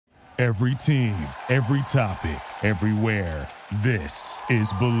Every team, every topic, everywhere. This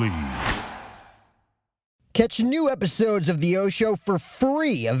is Believe. Catch new episodes of The O Show for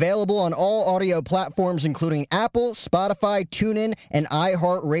free, available on all audio platforms including Apple, Spotify, TuneIn, and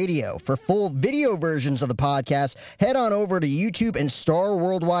iHeartRadio. For full video versions of the podcast, head on over to YouTube and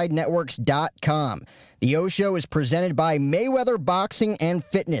StarWorldWideNetworks.com. The O Show is presented by Mayweather Boxing and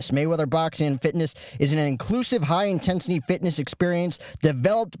Fitness. Mayweather Boxing and Fitness is an inclusive, high-intensity fitness experience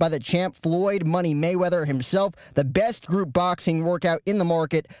developed by the champ Floyd Money Mayweather himself, the best group boxing workout in the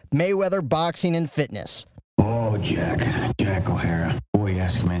market, Mayweather Boxing and Fitness. Oh, Jack O'Hara. Boy, you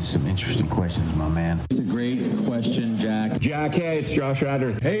asking me some interesting questions, my man. It's a great question, Jack. Jack, hey, it's Josh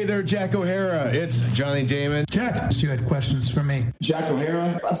Ryder. Hey there, Jack O'Hara. It's Johnny Damon. Jack, you had questions for me. Jack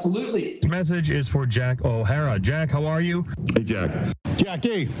O'Hara? Absolutely. This message is for Jack O'Hara. Jack, how are you? Hey, Jack. Jack,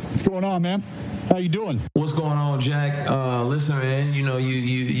 hey, what's going on, man? How you doing? What's going on, Jack? Listen, man, you know,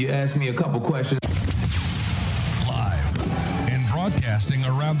 you asked me a couple questions. Broadcasting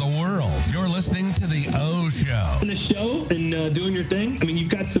around the world. You're listening to The O Show. On the show and doing your thing. I mean, you've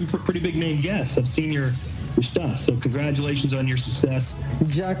got some pretty big name guests. I've seen your stuff, so congratulations on your success.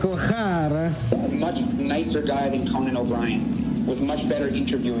 Jack O'Hara. Much nicer guy than Conan O'Brien, with much better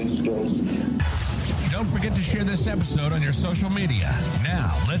interviewing skills. Don't forget to share this episode on your social media.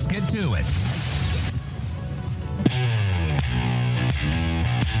 Now, let's get to it.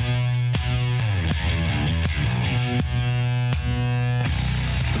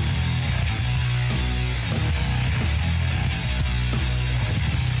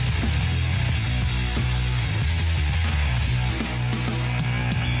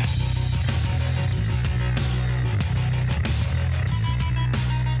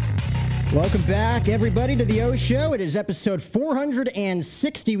 Welcome back, everybody, to The O Show. It is episode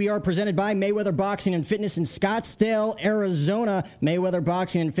 460. We are presented by Mayweather Boxing and Fitness in Scottsdale, Arizona. Mayweather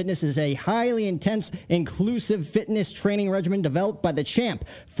Boxing and Fitness is a highly intense, inclusive fitness training regimen developed by the champ,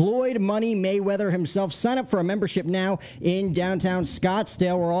 Floyd Money Mayweather himself. Sign up for a membership now in downtown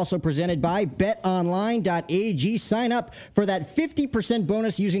Scottsdale. We're also presented by betonline.ag. Sign up for that 50%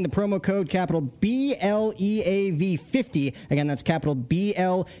 bonus using the promo code capital BLEAV50. Again, that's capital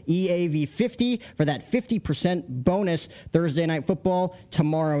BLEAV50 for that 50% bonus. Thursday Night Football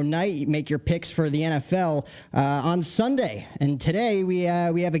tomorrow night. You make your picks for the NFL on Sunday. And today we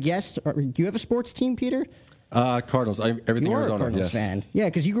have a guest. Do you have a sports team, Peter? Cardinals. Everything You're Arizona. a Cardinals fan. Yeah,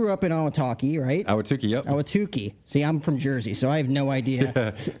 because you grew up in Ahwatukee, right? Ahwatukee, yep. Ahwatukee. See, I'm from Jersey, so I have no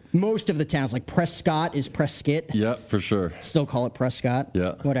idea. Most of the towns, like Prescott is Prescott. Yeah, for sure. Still call it Prescott.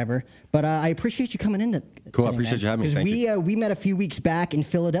 Yeah. Whatever. But I appreciate you coming in. Cool, I appreciate you having me. Thank you. We met a few weeks back in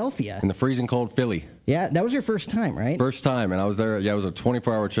Philadelphia. In the freezing cold Philly. Yeah, that was your first time, right? First time, and I was there. Yeah, it was a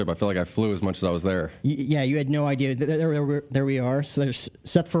 24-hour trip. I feel like I flew as much as I was there. Yeah, you had no idea. There we are. So there's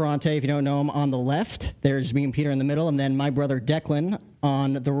Seth Ferrante, if you don't know him, on the left. There's me and Peter in the middle, and then my brother Declan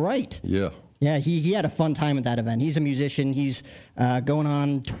on the right. Yeah. Yeah, he had a fun time at that event. He's a musician. He's going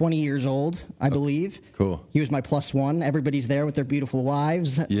on 20 years old, I believe. Cool. He was my plus one. Everybody's there with their beautiful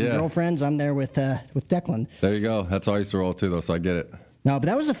wives and girlfriends. I'm there with Declan. There you go. That's how I used to roll too, though, so I get it. No, but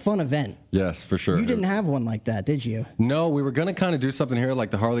that was a fun event. Yes, for sure. You didn't have one like that, did you? No, we were going to kind of do something here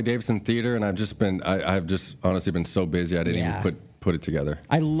like the Harley-Davidson Theater, and I've just honestly been so busy I didn't even put it together.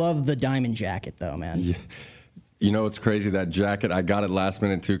 I love the diamond jacket, though, man. Yeah. You know, it's crazy, that jacket, I got it last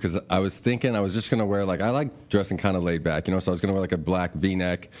minute, too, because I was thinking I was just going to wear, I like dressing kind of laid back, so I was going to wear, a black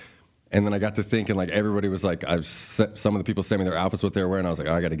V-neck, and then I got to thinking, everybody was some of the people sent me their outfits, what they were wearing, I was like,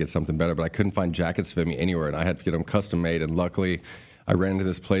 I got to get something better, but I couldn't find jackets to fit me anywhere, and I had to get them custom made, and luckily, I ran into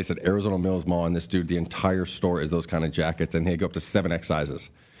this place at Arizona Mills Mall, and this dude, the entire store is those kind of jackets, and they go up to 7X sizes.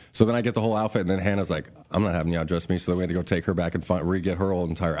 So then I get the whole outfit, and then Hannah's like, I'm not having you outdress me. So then we had to go take her back and re-get her whole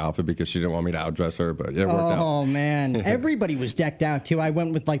entire outfit because she didn't want me to outdress her, but it worked out. Oh, man. Everybody was decked out, too. I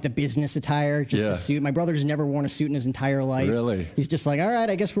went with, the business attire, just a suit. My brother's never worn a suit in his entire life. Really? He's just like, all right,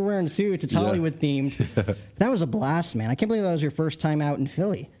 I guess we're wearing suits. It's Hollywood-themed. That was a blast, man. I can't believe that was your first time out in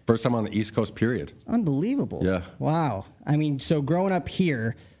Philly. First time on the East Coast, period. Unbelievable. Yeah. Wow. I mean, so growing up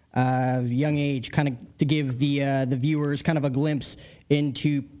here, young age, kind of to give the viewers kind of a glimpse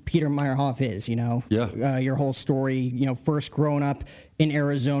into Peter Meyerhoff is, your whole story, first growing up in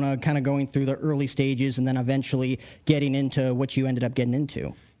Arizona, kind of going through the early stages and then eventually getting into what you ended up getting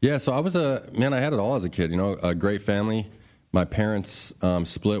into. Yeah, so I had it all as a kid, a great family. My parents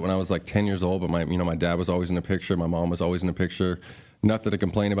split when I was 10 years old, but my dad was always in the picture. My mom was always in the picture. Nothing to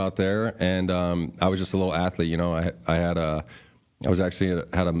complain about there. And I was just a little athlete, I had a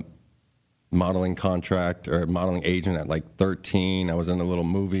modeling contract or modeling agent at 13. I was in a little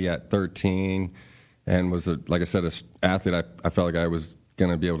movie at 13 and was, like I said, an athlete. I felt like I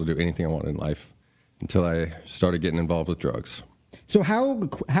going to be able to do anything I wanted in life until I started getting involved with drugs. So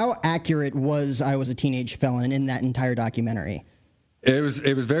how accurate was I Was a Teenage Felon in that entire documentary? It was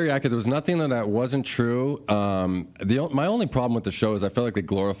very accurate. There was nothing that wasn't true. My only problem with the show is I felt like they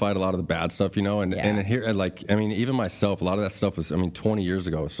glorified a lot of the bad stuff, and here, even myself, a lot of that stuff was 20 years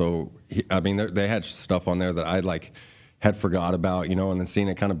ago. So they had stuff on there that I had forgot about, and then seeing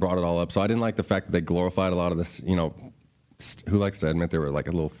it kind of brought it all up. So I didn't like the fact that they glorified a lot of this, who likes to admit they were like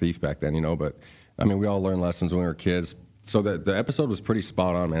a little thief back then, but we all learned lessons when we were kids. So the episode was pretty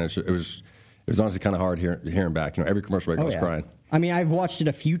spot on, man. It was honestly kind of hard hearing back. Every commercial break I was crying. I've watched it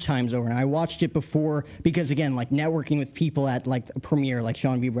a few times over, and I watched it before because, again, networking with people at a premiere like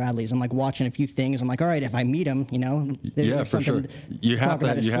Sean B. Bradley's, I'm watching a few things. I'm like, all right, if I meet him, yeah, for sure. You have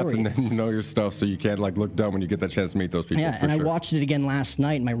to know your stuff, so you can't look dumb when you get that chance to meet those people. Yeah, and I watched it again last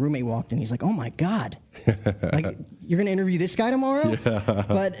night, and my roommate walked in. He's like, oh my God, you're gonna interview this guy tomorrow? Yeah.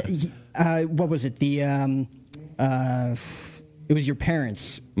 But what was it? It was your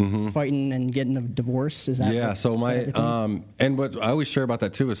parents fighting and getting a divorce. Is that? Yeah. So and what I always share about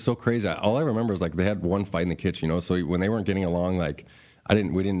that too is so crazy. All I remember is they had one fight in the kitchen. So when they weren't getting along, we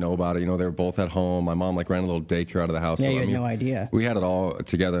didn't know about it. They were both at home. My mom ran a little daycare out of the house. Yeah, so, you had no idea. We had it all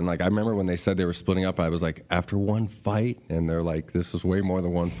together. And I remember when they said they were splitting up, I was like, after one fight, and they're like, this is way more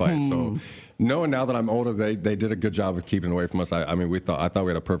than one fight. So knowing now that I'm older, they did a good job of keeping away from us. I thought we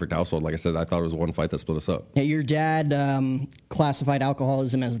had a perfect household. Like I said, I thought it was one fight that split us up. Yeah, your dad classified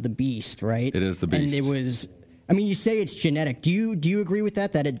alcoholism as the beast, right? It is the beast. And it was. You say it's genetic. Do you agree with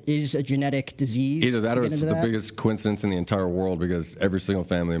that it is a genetic disease? Either that or it's the biggest coincidence in the entire world, because every single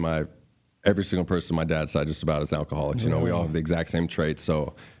family, every single person on my dad's side just about is alcoholics. Really? We all have the exact same traits.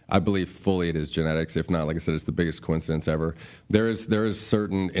 So I believe fully it is genetics. If not, like I said, it's the biggest coincidence ever. There is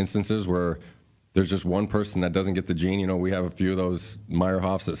certain instances where there's just one person that doesn't get the gene. We have a few of those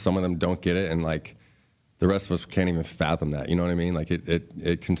Meyerhoffs that some of them don't get it, and the rest of us can't even fathom that. You know what I mean?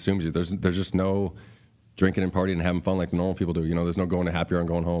 It consumes you. There's just no drinking and partying and having fun like the normal people do. There's no going to happy hour and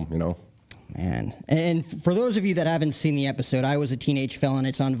going home, Man. And for those of you that haven't seen the episode, I Was a Teenage Felon.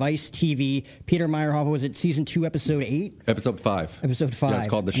 It's on Vice TV. Peter Meyerhoff, was it season 2, episode 8? Episode 5. Episode 5. Yeah, it's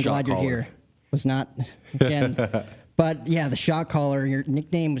called The Shot Caller. I'm glad you're here. Was not, again. But yeah, The Shot Caller, your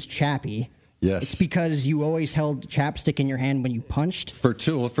nickname was Chappy. Yes. It's because you always held chapstick in your hand when you punched? For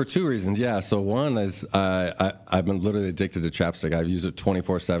two reasons, yeah. So one is I've been literally addicted to chapstick. I've used it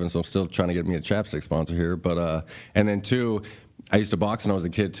 24/7, so I'm still trying to get me a chapstick sponsor here. But and then two, I used to box when I was a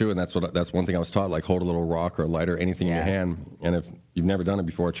kid too, and that's one thing I was taught, hold a little rock or a lighter, anything in your hand. And if you've never done it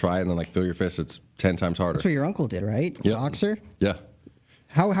before, try it and then fill your fist. It's 10 times harder. That's what your uncle did, right? Yep. Boxer? Yeah.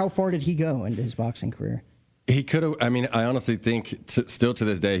 How far did he go into his boxing career? He could have. I honestly think still to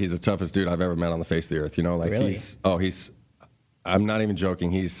this day he's the toughest dude I've ever met on the face of the earth. Really? He's. I'm not even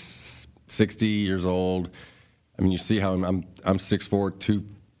joking. He's 60 years old. You see how I'm 6'4",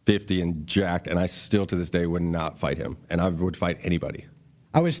 250 and jacked, and I still to this day would not fight him, and I would fight anybody.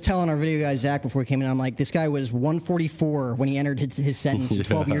 I was telling our video guy Zach before he came in, I'm like, this guy was 144 when he entered his sentence. Yeah.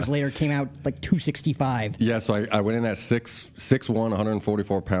 12 years later, came out 265. Yeah, so I went in at 6'1",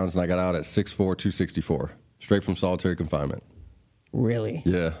 144 pounds, and I got out at 6'4", 264. Straight from solitary confinement. Really?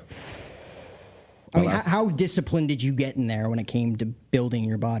 Yeah. How disciplined did you get in there when it came to building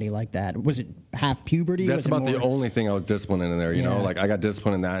your body like that? Was it half puberty? That's about the only thing I was disciplined in there, you know? I got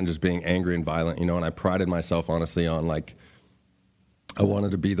disciplined in that and just being angry and violent, and I prided myself, honestly, on, I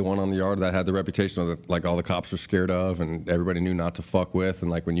wanted to be the one on the yard that had the reputation of, all the cops were scared of and everybody knew not to fuck with,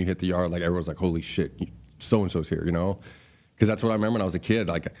 and, when you hit the yard, everyone's like, holy shit, so-and-so's here, Because that's what I remember when I was a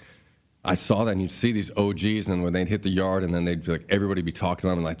kid, I saw that, and you'd see these OGs, and when they'd hit the yard, and then they'd be everybody be talking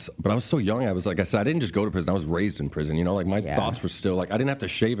to them, but I was so young. I was I said, I didn't just go to prison. I was raised in prison. My thoughts were still I didn't have to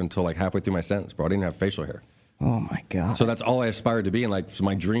shave until halfway through my sentence, bro. I didn't have facial hair. Oh my God. So that's all I aspired to be, and so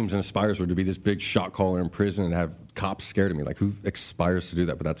my dreams and aspires were to be this big shot caller in prison and have cops scared of me. Who aspires to do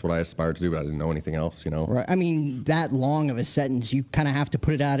that? But that's what I aspired to do, but I didn't know anything else. Right. That long of a sentence, you kind of have to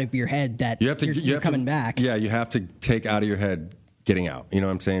put it out of your head that you're coming back. Yeah, you have to take out of your head getting out, you know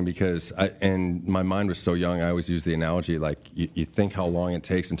what I'm saying? Because and my mind was so young, I always use the analogy, you think how long it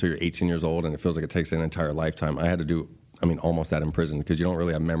takes until you're 18 years old, and it feels like it takes an entire lifetime. I had to do, almost that in prison, because you don't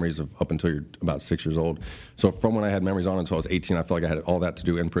really have memories of up until you're about 6 years old. So from when I had memories on until I was 18, I felt like I had all that to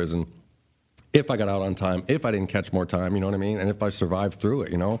do in prison. If I got out on time, if I didn't catch more time, you know what I mean? And if I survived through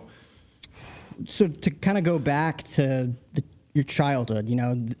it, So to kind of go back to your childhood,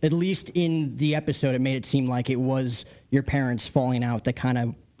 at least in the episode, it made it seem like it was your parents falling out that kind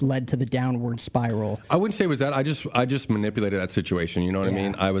of led to the downward spiral. I wouldn't say it was that. I just manipulated that situation. You know what I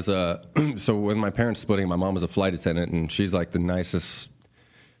mean? I was so with my parents splitting, my mom was a flight attendant, and she's the nicest.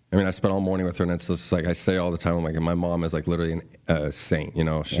 I mean, I spent all morning with her, and it's just like I say all the time, I'm like, my mom is like literally a saint, you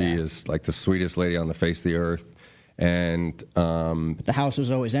know. She is like the sweetest lady on the face of the earth. And but the house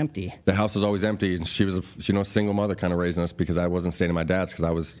was always empty. The house was always empty, and she was a single mother kind of raising us because I wasn't staying at my dad's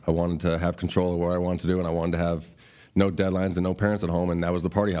because I wanted to have control of what I wanted to do, and I wanted to have no deadlines and no parents at home, and that was the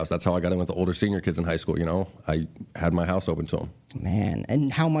party house. That's how I got in with the older senior kids in high school, you know. I had my house open to them. Man,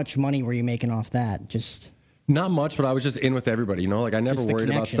 and how much money were you making off that? Just... Not much, but I was just in with everybody, you know. Like I never worried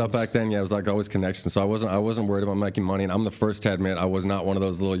about stuff back then. Yeah, it was like always connections. So I wasn't worried about making money. And I'm the first to admit I was not one of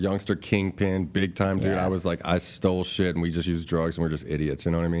those little youngster kingpin, big time dude. I was like I stole shit and we just used drugs and we're just idiots.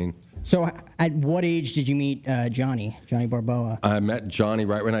 You know what I mean? So at what age did you meet Johnny Barboa? I met Johnny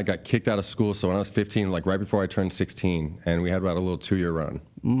right when I got kicked out of school. So when I was 15, like right before I turned 16, and we had about a little 2-year run.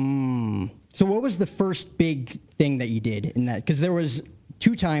 So what was the first big thing that you did in that? Because there was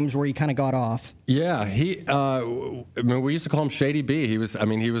 2 times where he kind of got off. Yeah, we used to call him Shady B. He was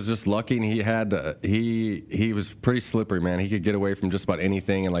just lucky, and he was pretty slippery, man. He could get away from just about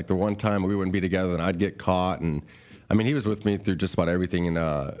anything, and like the one time we wouldn't be together, and I'd get caught, and I mean, he was with me through just about everything, and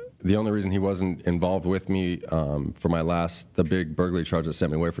the only reason he wasn't involved with me for the big burglary charge that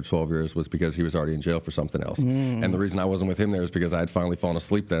sent me away for 12 years was because he was already in jail for something else. And the reason I wasn't with him there is because I had finally fallen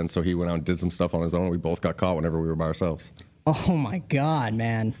asleep then, so he went out and did some stuff on his own, and we both got caught whenever we were by ourselves. Oh, my God,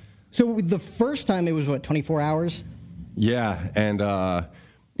 man. So the first time it was, 24 hours? Yeah, and...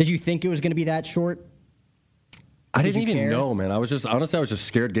 did you think it was going to be that short? I didn't even know, man. I was just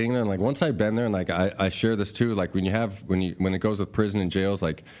scared getting there. And like once I'd been there, and like I share this too, like when it goes with prison and jails,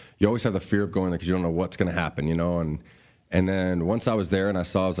 like you always have the fear of going there because you don't know what's going to happen, you know? And then once I was there and I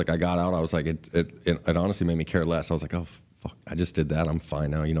got out, I was like, it honestly made me care less. I was like, oh, fuck, I just did that. I'm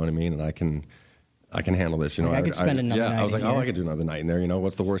fine now, you know what I mean? And I can handle this, you know. I could spend another night. I was like, I could do another night in there, you know.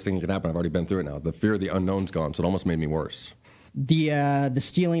 What's the worst thing that can happen? I've already been through it now. The fear of the unknown's gone, so it almost made me worse. The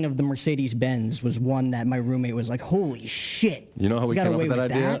stealing of the Mercedes-Benz was one that my roommate was like, holy shit. You know how we came up with that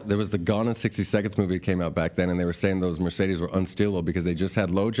idea? There was the Gone in 60 Seconds movie that came out back then, and they were saying those Mercedes were unstealable because they just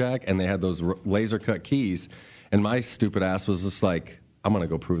had low jack and they had those laser cut keys. And my stupid ass was just like, I'm going to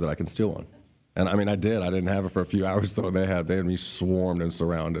go prove that I can steal one. And I mean, I did. I didn't have it for a few hours, though. They had me swarmed and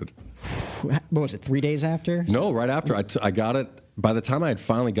surrounded. What was it, 3 days after? No, right after. I got it. By the time I had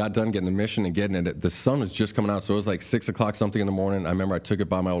finally got done getting the mission and getting it, the sun was just coming out, so it was like 6 o'clock something in the morning. I remember I took it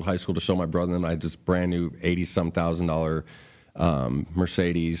by my old high school to show my brother, and I had this brand new $80,000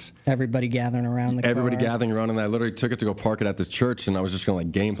 Mercedes. Everybody gathering around the car. Everybody gathering around, and I literally took it to go park it at this church, and I was just going to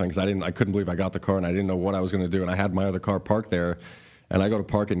like game plan because I couldn't believe I got the car, and I didn't know what I was going to do, and I had my other car parked there, and I go to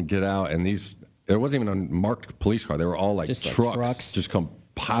park and get out, and there wasn't even a marked police car. They were all like just trucks, just come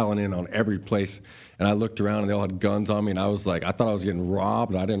piling in on every place. And I looked around and they all had guns on me, and I was like, I thought I was getting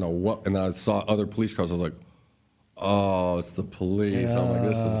robbed, and I didn't know what. And then I saw other police cars. I was like, oh, it's the police. I'm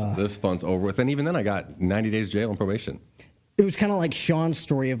like, this fun's over with. And even then I got 90 days jail and probation. It was kind of like Sean's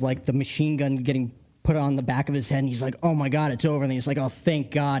story of like the machine gun getting put on the back of his head, and he's like, oh my God, it's over. And then he's like, oh,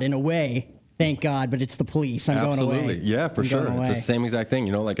 thank God, in a way. Thank God, but it's the police. I'm going away. Absolutely. Yeah, for sure. It's the same exact thing,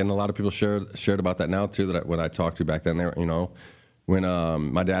 you know, like, and a lot of people shared about that now too, when I talked to back then, they were, you know, when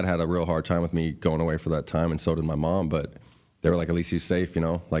my dad had a real hard time with me going away for that time, and so did my mom, but they were like, at least he's safe, you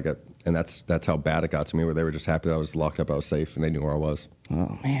know, like, and that's how bad it got to me, where they were just happy that I was locked up, I was safe, and they knew where I was.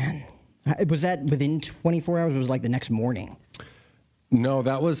 Oh, man. Was that within 24 hours, or was it like the next morning? No,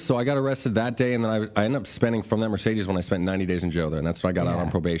 so I got arrested that day, and then I ended up spending from that Mercedes when I spent 90 days in jail there, and that's when I got out on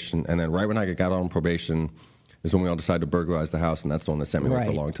probation. And then right when I got out on probation is when we all decided to burglarize the house, and that's the one that sent me away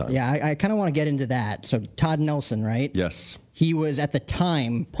for a long time. Yeah, I kind of want to get into that. So Todd Nelson, right? Yes. He was, at the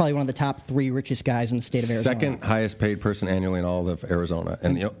time, probably one of the top 3 richest guys in the state of Arizona. Second highest paid person annually in all of Arizona.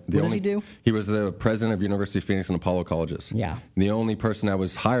 And what does he do? He was the president of University of Phoenix and Apollo Colleges. Yeah. And the only person that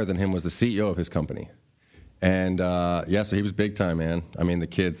was higher than him was the CEO of his company. And, so he was big time, man. I mean, the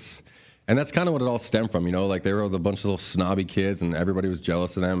kids, and that's kind of what it all stemmed from, you know, like they were a bunch of little snobby kids, and everybody was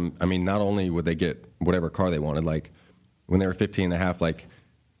jealous of them. I mean, not only would they get whatever car they wanted, like when they were 15 and a half, like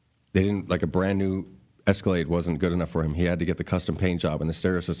they didn't, like a brand new Escalade wasn't good enough for him. He had to get the custom paint job and the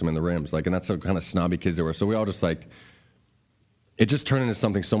stereo system and the rims, like, and that's the kind of snobby kids they were. So we all just like, it just turned into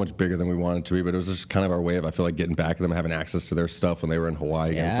something so much bigger than we wanted it to be, but it was just kind of our way of, I feel like, getting back at them, having access to their stuff when they were in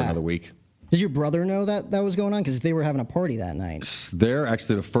Hawaii again for another week. Did your brother know that was going on? Because they were having a party that night. They're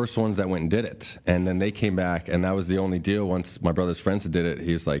actually the first ones that went and did it. And then they came back, and that was the only deal. Once my brother's friends did it,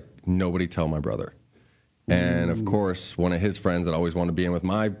 he was like, nobody tell my brother. And, of course, one of his friends that always wanted to be in with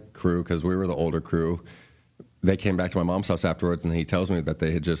my crew, because we were the older crew, they came back to my mom's house afterwards, and he tells me that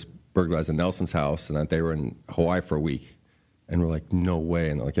they had just burglarized the Nelson's house and that they were in Hawaii for a week. And we're like, no way.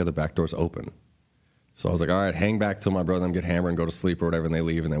 And they're like, yeah, the back door's open. So I was like, all right, hang back till my brother and them get hammered and go to sleep or whatever, and they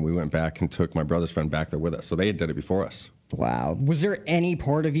leave. And then we went back and took my brother's friend back there with us. So they did it before us. Wow. Was there any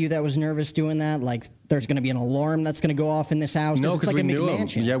part of you that was nervous doing that? Like, there's going to be an alarm that's going to go off in this house? No, because like we a knew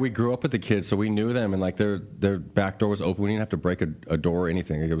McMansion. them. Yeah, we grew up with the kids, so we knew them. And, like, their back door was open. We didn't have to break a door or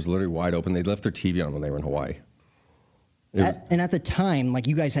anything. It was literally wide open. They left their TV on when they were in Hawaii. And at the time, like,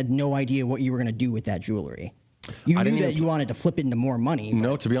 you guys had no idea what you were going to do with that jewelry. You knew that you wanted to flip it into more money.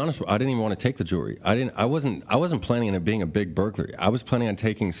 No, to be honest, I didn't even want to take the jewelry. I wasn't planning on it being a big burglary. I was planning on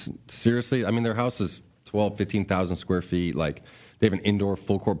taking seriously. I mean, their house is 15,000 square feet. Like, they have an indoor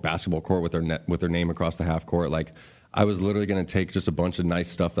full court basketball court with their name across the half court. Like, I was literally going to take just a bunch of nice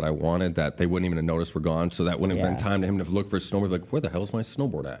stuff that I wanted that they wouldn't even have noticed were gone. So that wouldn't have been time to him to look for a snowboard. Like, where the hell's my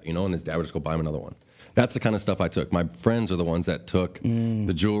snowboard at? You know, and his dad would just go buy him another one. That's the kind of stuff I took. My friends are the ones that took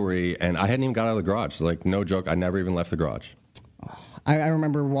the jewelry, and I hadn't even got out of the garage. Like, no joke, I never even left the garage. I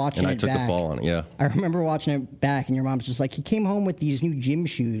remember watching it back. And I took the fall on it, yeah. I remember watching it back, and your mom's just like, he came home with these new gym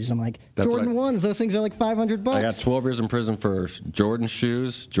shoes. I'm like, Jordan 1s, those things are like $500. I got 12 years in prison for Jordan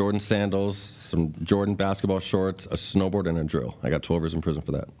shoes, Jordan sandals, some Jordan basketball shorts, a snowboard, and a drill. I got 12 years in prison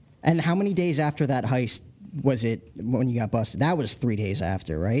for that. And how many days after that heist was it when you got busted? That was 3 days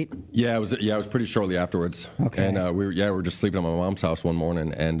after, right? Yeah, it was pretty shortly afterwards. Okay. And we were just sleeping at my mom's house one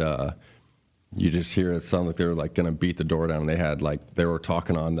morning, and you just hear it sound like they were like going to beat the door down. They were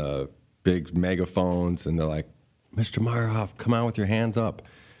talking on the big megaphones, and they're like, Mr. Meyerhoff, come out with your hands up.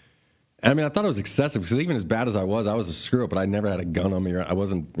 And I mean, I thought it was excessive because even as bad as I was a screw up, but I never had a gun on me. Or I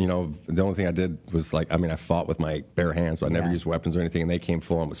wasn't, the only thing I did was I fought with my bare hands, but I never used weapons or anything. And they came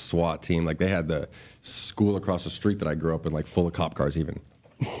full on with SWAT team. Like, they had the school across the street that I grew up in, like, full of cop cars even.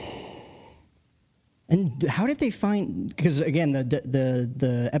 And how did they find? Because again,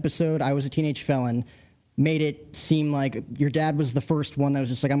 the episode "I Was a Teenage Felon" made it seem like your dad was the first one that was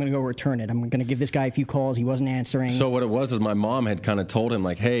just like, I'm going to go return it. I'm going to give this guy a few calls. He wasn't answering. So what it was is my mom had kind of told him,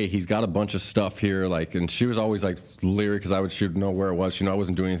 like, hey, he's got a bunch of stuff here. Like, and she was always like leery because she'd know where it was. She knew I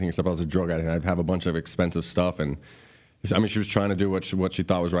wasn't doing anything except I was a drug addict. And I'd have a bunch of expensive stuff. And I mean, she was trying to do what she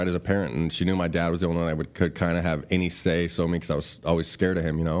thought was right as a parent. And she knew my dad was the only one that could kind of have any say. So me, because I was always scared of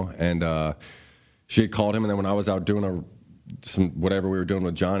him, And she had called him. And then when I was out doing whatever we were doing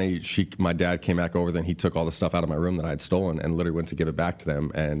with Johnny, my dad came back over, then he took all the stuff out of my room that I had stolen and literally went to give it back to them.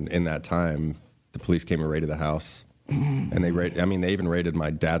 And in that time, the police came and raided the house. And they even raided my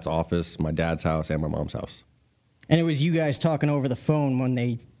dad's office, my dad's house, and my mom's house. And it was you guys talking over the phone when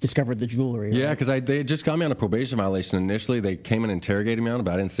they discovered the jewelry, right? Yeah, because they had just got me on a probation violation initially. They came and interrogated me on it,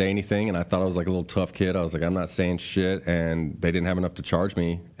 but I didn't say anything, and I thought I was like a little tough kid. I was like, I'm not saying shit, and they didn't have enough to charge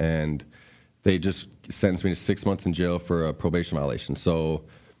me, and they just sentenced me to 6 months in jail for a probation violation. So,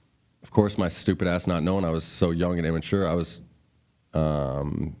 of course, my stupid ass not knowing I was so young and immature, I was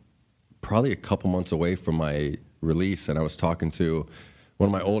probably a couple months away from my release, and I was talking to one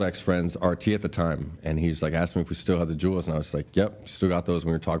of my old ex-friends, RT at the time, and he's like, asked me if we still had the jewels, and I was like, yep, still got those.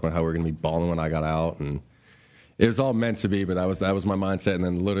 We were talking about how we were going to be balling when I got out, and it was all meant to be, but that was my mindset. And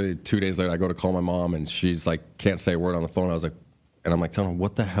then literally 2 days later, I go to call my mom, and she's like, can't say a word on the phone. I was like, and I'm like telling her,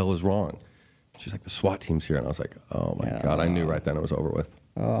 what the hell is wrong? She's like, the SWAT team's here. And I was like, oh, my God. I knew right then it was over with.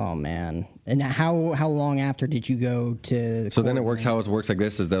 Oh, man. And how long after did you go to So then it works how it works like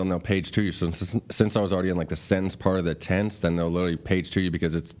this is they'll page to you. So since I was already in like the sentence part of the tents, then they'll literally page to you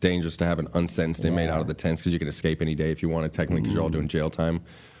because it's dangerous to have an unsentenced inmate out of the tents because you can escape any day if you want to technically because you're all doing jail time.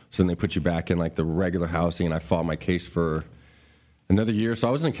 So then they put you back in like the regular housing, and I fought my case for another year. So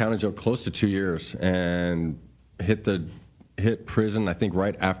I was in county jail close to 2 years and hit prison, I think,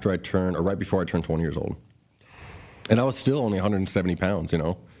 right before I turned 20 years old. And I was still only 170 pounds,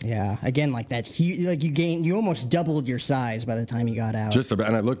 Yeah. Again, like that, you almost doubled your size by the time you got out. Just about,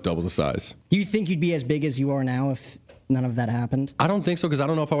 and I looked double the size. Do you think you'd be as big as you are now if none of that happened? I don't think so, because I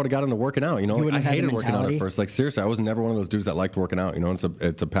don't know if I would have got into working out, I hated working out at first. Like, seriously, I was never one of those dudes that liked working out,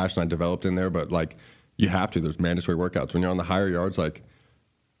 It's a passion I developed in there, but, like, you have to. There's mandatory workouts. When you're on the higher yards, like,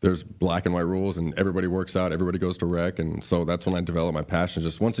 there's black and white rules, and everybody works out, everybody goes to rec, and so that's when I developed my passion.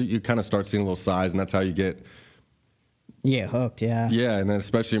 Just once you kind of start seeing a little size, and that's how you get hooked, yeah. Yeah, and then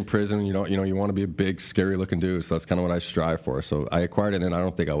especially in prison, you want to be a big, scary-looking dude, so that's kind of what I strive for. So I acquired it, and then I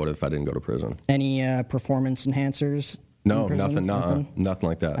don't think I would have if I didn't go to prison. Any performance enhancers? No, nothing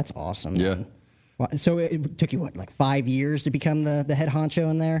like that. That's awesome. Yeah. Man. So it took you, 5 years to become the head honcho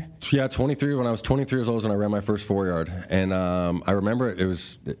in there? Yeah, 23. When I was 23 years old is when I ran my first 4-yard. And I remember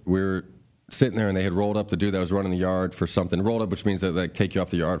we were sitting there, and they had rolled up the dude that was running the yard for something. Rolled up, which means that they take you off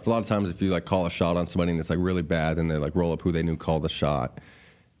the yard. For a lot of times, if you call a shot on somebody and it's really bad, then they roll up who they knew called the shot.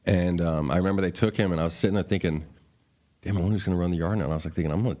 And I remember they took him, and I was sitting there thinking, damn, I wonder who's going to run the yard now. And I was like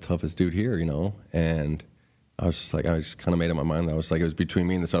thinking, I'm the toughest dude here, and I was just like, I just kind of made up my mind that I was like, it was between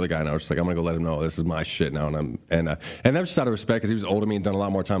me and this other guy, and I was just like, I'm gonna go let him know this is my shit now, and that was just out of respect because he was older than me and done a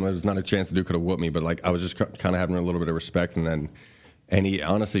lot more time. There was not a chance the dude could have whooped me, but like I was just kind of having a little bit of respect, and he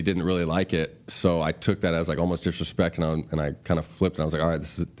honestly didn't really like it, so I took that as like almost disrespect, and I kind of flipped, and I was like, all right,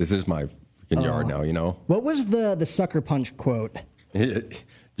 this is my freaking yard now, What was the sucker punch quote? Do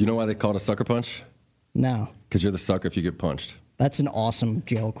you know why they call it a sucker punch? No. Because you're the sucker if you get punched. That's an awesome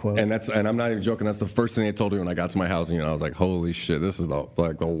jail quote. And I'm not even joking. That's the first thing they told me when I got to my house. I was like, holy shit, this is the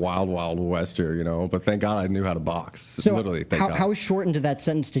wild, wild west here, But thank God I knew how to box. So literally, thank God. How short into that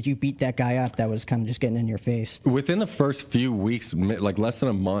sentence did you beat that guy up that was kind of just getting in your face? Within the first few weeks, like less than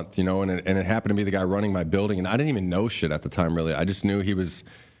a month, and it happened to be the guy running my building. And I didn't even know shit at the time, really. I just knew he was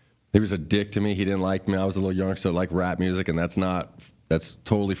a dick to me. He didn't like me. I was a little young, so I liked rap music, and that's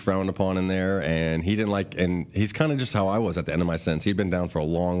totally frowned upon in there, and he didn't like, and he's kind of just how I was at the end of my sentence. He'd been down for a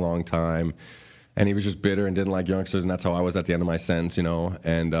long, long time, and he was just bitter and didn't like youngsters, and that's how I was at the end of my sentence,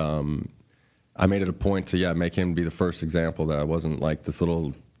 and I made it a point to, make him be the first example that I wasn't like this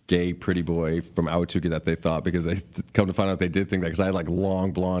little gay pretty boy from Awatuki that they thought, because they come to find out they did think that, because I had like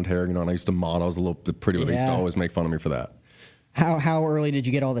long blonde hair, and I used to model. I was a little bit pretty, but they used to always make fun of me for that. How early did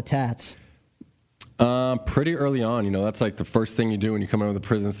you get all the tats? Pretty early on, that's like the first thing you do when you come out of the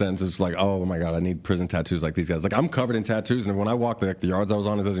prison sentence is like, oh my God, I need prison tattoos like these guys. Like I'm covered in tattoos, and when I walk the yards I was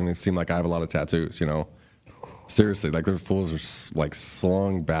on, it doesn't even seem like I have a lot of tattoos, Seriously, like their fools are like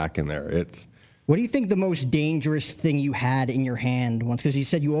slung back in there. What do you think the most dangerous thing you had in your hand once? Because you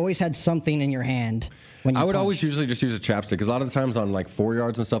said you always had something in your hand. I would always usually just use a chapstick, because a lot of the times on like 4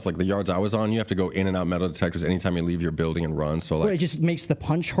 yards and stuff, like the yards I was on, you have to go in and out metal detectors anytime you leave your building and run. So like, it just makes the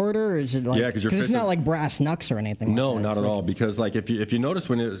punch harder, or is it like? Yeah, because it's not like brass knucks or anything. No, like that. not at all. Because like if you notice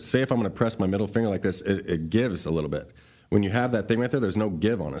if I'm going to press my middle finger like this, it gives a little bit. When you have that thing right there, there's no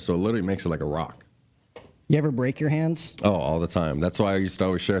give on it, so it literally makes it like a rock. You ever break your hands? Oh, all the time. That's why I used to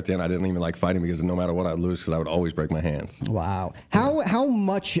always share at the end. I didn't even like fighting, because no matter what I'd lose, because I would always break my hands. Wow. How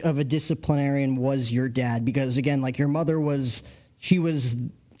much of a disciplinarian was your dad? Because again, like your mother was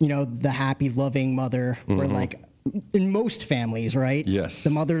the happy, loving mother. Mm-hmm. Where like in most families, right? Yes. The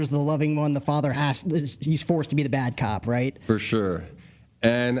mother's the loving one. The father he's forced to be the bad cop, right? For sure.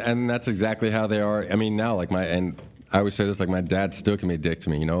 And that's exactly how they are. I mean, now I always say this, like my dad still can be a dick to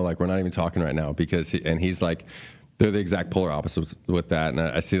me, like we're not even talking right now, because he's like, they're the exact polar opposites with that. And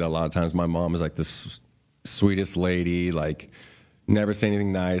I see that a lot of times. My mom is like the sweetest lady, like never say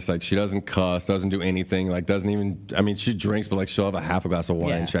anything nice. Like she doesn't cuss, doesn't do anything, like doesn't even, I mean, she drinks, but like she'll have a half a glass of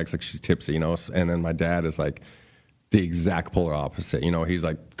wine and checks like she's tipsy, And then my dad is like the exact polar opposite, he's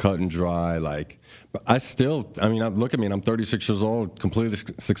like cut and dry, like, but look at me, and I'm 36 years old, completely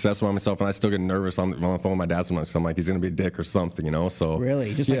successful by myself, and I still get nervous on the phone with my dad sometimes. So I'm like, he's going to be a dick or something, so.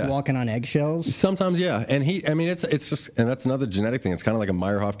 Really? Just like walking on eggshells? Sometimes, yeah. And it's just, and that's another genetic thing. It's kind of like a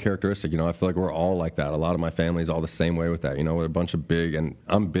Meyerhoff characteristic, I feel like we're all like that. A lot of my family is all the same way with that, we're a bunch of big, and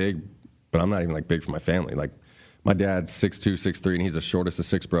I'm big, but I'm not even like big for my family. Like my dad's 6'2", 6'3", and he's the shortest of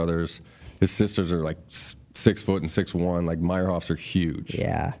 6 brothers. His sisters are like 6 foot and 6'1". Like Meyerhoffs are huge.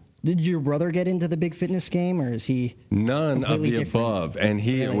 Yeah. Did your brother get into the big fitness game, or is he none of the different? above? And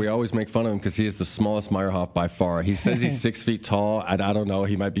we always make fun of him because he is the smallest Meyerhoff by far. He says he's 6 feet tall. I don't know.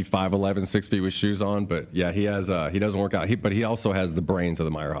 He might be 5'11", 6 feet with shoes on. But yeah, he doesn't work out. But he also has the brains of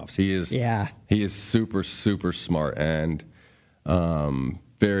the Meyerhoffs. He is super, super smart and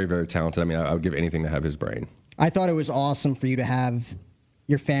very, very talented. I mean, I would give anything to have his brain. I thought it was awesome for you to have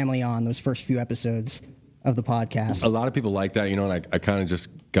your family on those first few episodes of the podcast. A lot of people like that, and I kind of just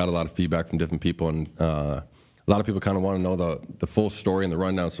got a lot of feedback from different people, and a lot of people kind of want to know the full story and the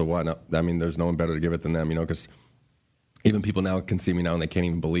rundown. So why not? I mean, there's no one better to give it than them, because even people now can see me now and they can't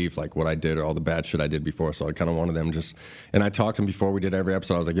even believe like what I did or all the bad shit I did before. So I kind of wanted them and I talked to them before we did every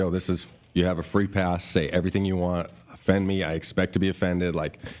episode. I was like, yo, you have a free pass. Say everything you want. Offend me. I expect to be offended.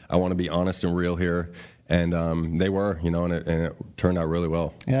 Like I want to be honest and real here. And they were, and it turned out really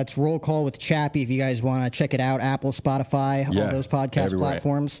well. Yeah, that's Roll Call with Chappy. If you guys want to check it out, Apple, Spotify, all those podcast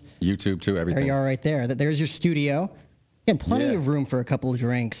platforms. YouTube, too, everything. There you are right there. There's your studio. Again, plenty of room for a couple of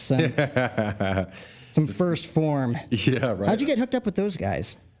drinks. Some First Form. Yeah, right. How'd you get hooked up with those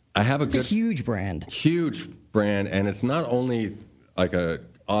guys? It's a huge brand. Huge brand, and it's not only like a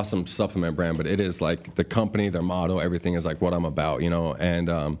awesome supplement brand, but it is like the company, their motto, everything is like what I'm about,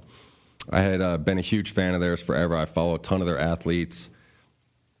 and I had been a huge fan of theirs forever. I follow a ton of their athletes.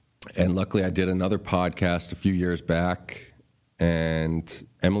 And luckily, I did another podcast a few years back. And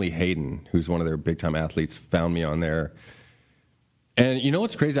Emily Hayden, who's one of their big-time athletes, found me on there. And you know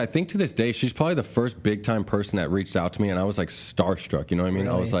what's crazy? I think to this day, she's probably the first big time person that reached out to me, and I was like starstruck. You know what I mean?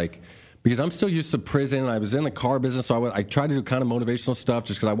 Really? I was like, because I'm still used to prison, and I was in the car business, so I tried to do kind of motivational stuff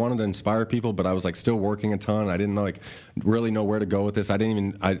just because I wanted to inspire people, but I was like still working a ton. I didn't know, really know where to go with this. I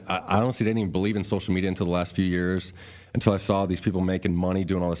honestly didn't even believe in social media until the last few years, until I saw these people making money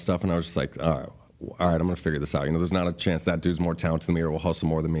doing all this stuff, and I was just like, all right, I'm going to figure this out. You know, there's not a chance that dude's more talented than me or will hustle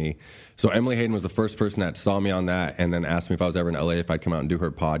more than me. So Emily Hayden was the first person that saw me on that and then asked me if I was ever in LA, if I'd come out and do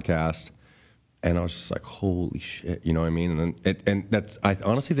her podcast. And I was just like, holy shit, you know what I mean? And then I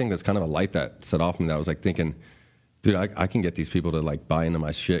honestly think that's kind of a light that set off me, that I was like thinking, dude, I can get these people to like buy into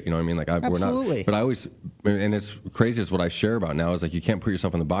my shit, you know what I mean? Like Absolutely. We're not, but I always, and it's crazy is what I share about now is like, you can't put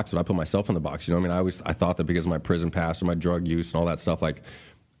yourself in the box, but I put myself in the box, you know what I mean? I thought that because of my prison past or my drug use and all that stuff, like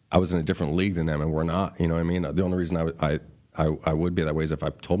I was in a different league than them, and we're not, you know what I mean? The only reason I would be that way is if I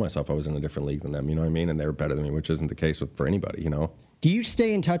told myself I was in a different league than them, you know what I mean? And they were better than me, which isn't the case for anybody, you know? Do you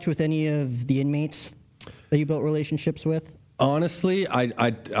stay in touch with any of the inmates that you built relationships with? Honestly,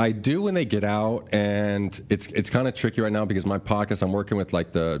 I do when they get out, and it's kind of tricky right now because my podcast, I'm working with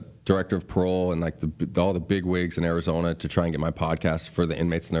like the director of parole and like all the big wigs in Arizona to try and get my podcast for the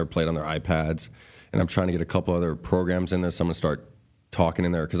inmates that never played on their iPads, and I'm trying to get a couple other programs in there, so I'm gonna start talking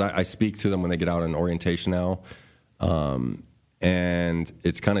in there because I speak to them when they get out in orientation now. And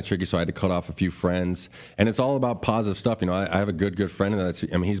it's kind of tricky, so I had to cut off a few friends. And it's all about positive stuff. You know, I have a good friend in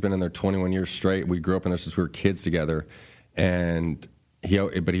there. He's been in there 21 years straight. We grew up in there since we were kids together. And he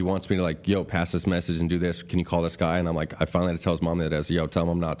wants me to like, pass this message and do this. Can you call this guy? And I'm like, I finally had to tell his mom that as, tell him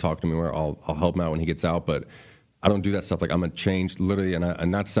I'm not talking to me anymore. I'll help him out when he gets out. But I don't do that stuff. Like I'm a change, literally,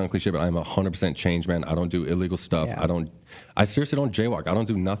 and not to sound cliche, but I'm 100% change man. I don't do illegal stuff. Yeah. I seriously don't jaywalk. I don't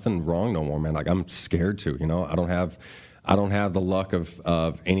do nothing wrong no more, man. Like I'm scared to, you know. I don't have the luck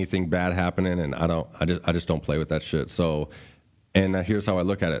of anything bad happening, and I just don't play with that shit. So, and here's how I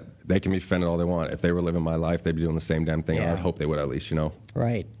look at it: they can be offended all they want. If they were living my life, they'd be doing the same damn thing. Yeah. I'd hope they would at least, you know.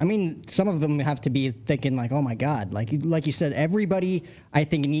 Right. I mean, some of them have to be thinking like, oh my God, like you said, everybody I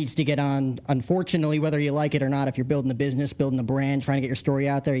think needs to get on. Unfortunately, whether you like it or not, if you're building a business, building a brand, trying to get your story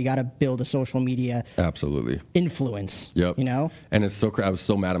out there, you got to build a social media influence. Yep. You know. And it's so I was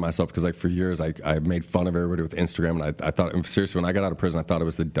so mad at myself because like for years I made fun of everybody with Instagram, and I thought seriously when I got out of prison I thought it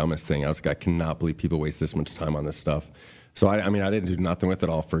was the dumbest thing. I was like, I cannot believe people waste this much time on this stuff. So I mean I didn't do nothing with it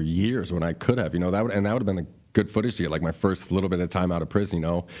all for years when I could have, you know. That would have been the good footage to get, like my first little bit of time out of prison, you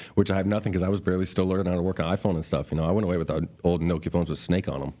know, which I have nothing because I was barely still learning how to work on iPhone and stuff, you know. I went away with the old Nokia phones with Snake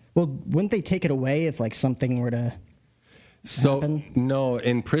on them. Well, wouldn't they take it away if like something were to happen? No,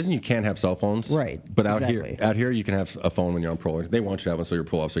 in prison you can't have cell phones. Right. But out here you can have a phone when you're on parole. They want you to have one so you're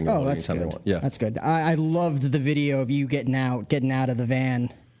parole officer can get one anytime they want. Yeah. That's good. I loved the video of you getting out of the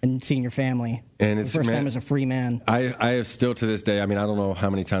van and seeing your family. And it's the first time as a free man. I have still to this day, I mean, I don't know how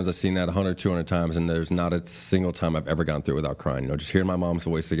many times I've seen that, 100, 200 times, and there's not a single time I've ever gone through without crying. You know, just hearing my mom's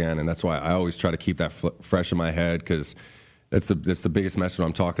voice again, and that's why I always try to keep that fresh in my head, because that's the biggest message when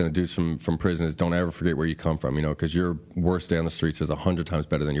I'm talking to dudes from prison is don't ever forget where you come from, you know, because your worst day on the streets is 100 times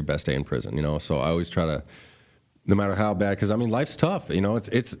better than your best day in prison, you know. So I always try to, no matter how bad, because I mean life's tough, you know.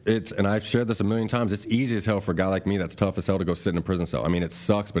 It's and I've shared this a million times. It's easy as hell for a guy like me that's tough as hell to go sit in a prison cell. I mean, it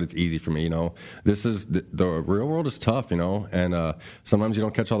sucks, but it's easy for me, you know. This is the real world is tough, you know. And sometimes you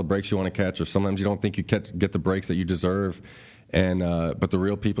don't catch all the breaks you want to catch, or sometimes you don't think you get the breaks that you deserve. And but the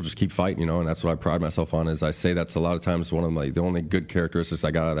real people just keep fighting, you know. And that's what I pride myself on. Is I say that's a lot of times one of the only good characteristics I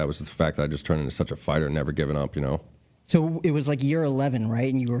got out of that was the fact that I just turned into such a fighter and never giving up, you know. So it was like year 11,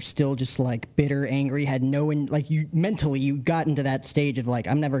 right? And you were still just like bitter, angry, had you mentally you got into that stage of like,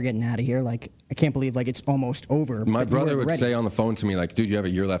 I'm never getting out of here. Like, I can't believe like it's almost over. My brother would say on the phone to me like, dude, you have a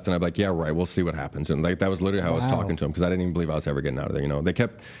year left. And I'd be like, yeah, right. We'll see what happens. And like, that was literally how I was talking to him, because I didn't even believe I was ever getting out of there. You know,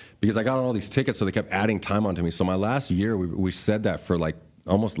 because I got all these tickets, so they kept adding time onto me. So my last year, we said that for like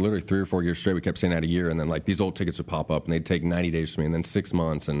almost literally 3 or 4 years straight. We kept saying that a year. And then like these old tickets would pop up and they'd take 90 days for me and then 6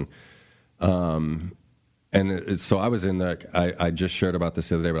 months. And so I was in I just shared about this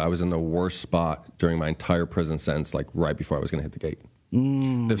the other day, but I was in the worst spot during my entire prison sentence, like right before I was going to hit the gate.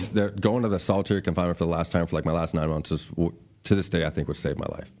 Going to the solitary confinement for the last time for like my last 9 months is, to this day, I think would save my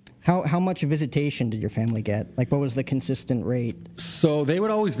life. How much visitation did your family get? Like, what was the consistent rate? So they would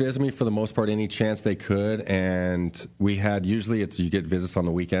always visit me for the most part, any chance they could. And we had, usually you get visits on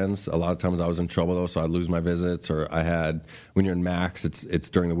the weekends. A lot of times I was in trouble though, so I'd lose my visits. Or I had, when you're in max, it's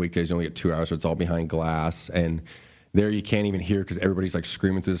during the weekdays, you only get 2 hours, so it's all behind glass. And there you can't even hear because everybody's like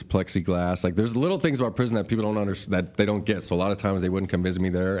screaming through this plexiglass. Like there's little things about prison that people don't understand, that they don't get. So a lot of times they wouldn't come visit me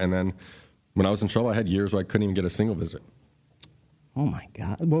there. And then when I was in trouble, I had years where I couldn't even get a single visit. Oh my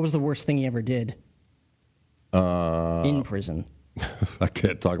God. What was the worst thing you ever did in prison? I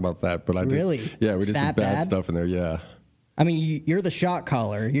can't talk about that, but I did. Really? Yeah, we It's did some that bad bad? stuff in there. Yeah. I mean, you're the shot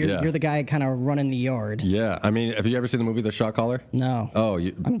caller. You're the guy kind of running the yard. Yeah. I mean, have you ever seen the movie The Shot Caller? No. Oh,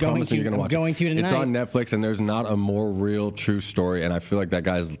 I'm going to. You're gonna I'm watch going it. to tonight. It's on Netflix, and there's not a more real, true story. And I feel like that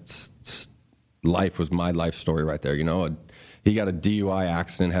guy's life was my life story right there. You know, he got a DUI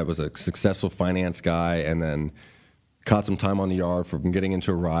accident, was a successful finance guy, and then caught some time on the yard from getting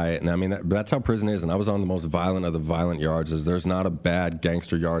into a riot. And I mean, that's how prison is. And I was on the most violent of the violent yards. There's not a bad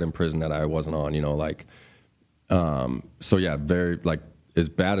gangster yard in prison that I wasn't on. You know, like. So yeah, very like as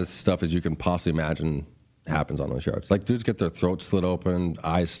bad as stuff as you can possibly imagine happens on those yards. Like dudes get their throats slit open,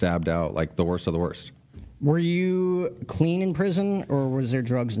 eyes stabbed out, like the worst of the worst. Were you clean in prison, or was there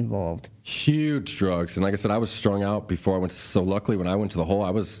drugs involved? Huge drugs, and like I said, I was strung out before I went. So luckily, when I went to the hole,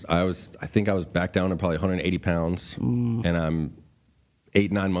 I think I was back down to probably 180 pounds, and I'm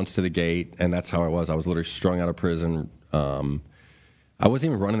 8-9 months to the gate, and that's how I was. I was literally strung out of prison. I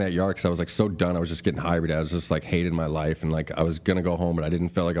wasn't even running that yard because I was like so done. I was just getting high every day. I was just like hated my life, and like I was gonna go home, but I didn't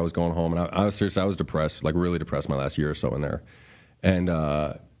feel like I was going home. And I was seriously, I was depressed, like really depressed my last year or so in there. And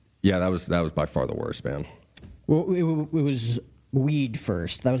yeah, that was by far the worst, man. Well, it was weed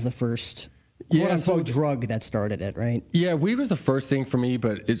first. That was the first quote-unquote drug that started it, right? Yeah, weed was the first thing for me,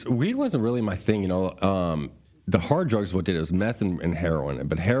 but weed wasn't really my thing, you know. The hard drugs, what did it was meth and heroin.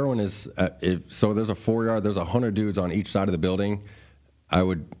 But heroin is so there's a 4-yard, there's 100 dudes on each side of the building. I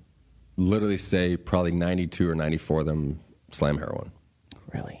would literally say probably 92 or 94 of them slam heroin.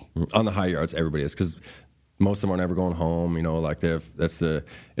 Really? On the high yards, everybody is, because most of them are never going home. You know, like it's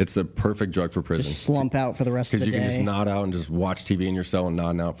a perfect drug for prison. Just slump out for the rest of the day. Because you can just nod out and just watch TV in your cell and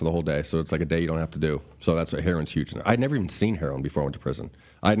nod out for the whole day. So it's like a day you don't have to do. So that's what heroin's huge. I'd never even seen heroin before I went to prison.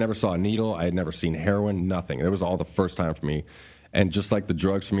 I never saw a needle. I had never seen heroin, nothing. It was all the first time for me. And just like the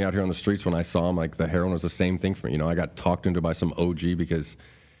drugs for me out here on the streets, when I saw them, like the heroin was the same thing for me. You know, I got talked into by some OG because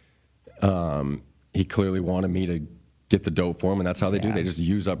he clearly wanted me to get the dope for him, and that's how they do. They just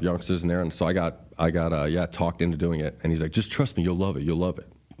use up youngsters in there. And so I got talked into doing it. And he's like, just trust me, you'll love it. You'll love it.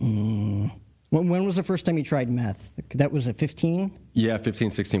 When was the first time you tried meth? That was at 15? Yeah,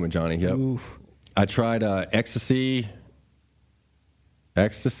 15, 16 with Johnny. Yep. Oof. I tried ecstasy,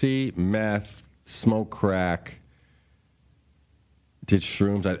 meth, smoke crack. Did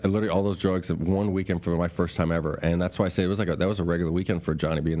shrooms. I literally all those drugs in one weekend for my first time ever, and that's why I say it was that was a regular weekend for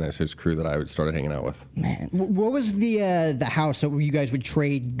Johnny being there. His crew that I started hanging out with. Man, what was the house where you guys would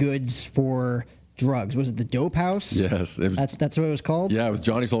trade goods for drugs? Was it the dope house? Yes, that's what it was called. Yeah, it was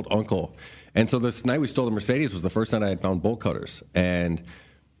Johnny's old uncle, and so this night we stole the Mercedes was the first night I had found bolt cutters, and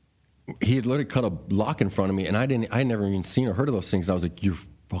he had literally cut a lock in front of me, and I had never even seen or heard of those things. And I was like, "You're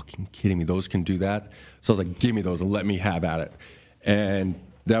fucking kidding me? Those can do that?" So I was like, "Give me those and let me have at it." And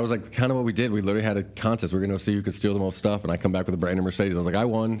that was like kind of what we did. We literally had a contest. We were going to see who could steal the most stuff. And I come back with a brand new Mercedes. I was like, I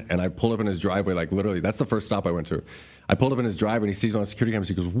won. And I pulled up in his driveway, like literally. That's the first stop I went to. I pulled up in his driveway and he sees me on security cameras.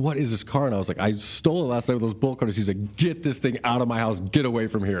 He goes, what is this car? And I was like, I stole it last night with those bolt cutters. He's like, get this thing out of my house. Get away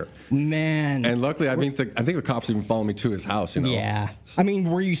from here. Man. And luckily, I think the cops even followed me to his house, you know? Yeah. I mean,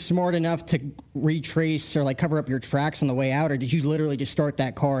 were you smart enough to retrace or like cover up your tracks on the way out? Or did you literally just start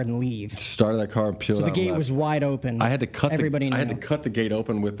that car and leave? Started that car and peeled out. So the gate was wide open. I had to cut Everybody I had to cut the gate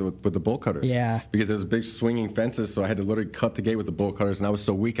open with the bolt cutters. Yeah. Because there's big swinging fences, so I had to literally cut the gate with the bolt cutters. And I was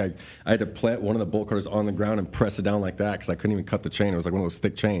so weak, I had to plant one of the bolt cutters on the ground and press it down like that because I couldn't even cut the chain. It was like one of those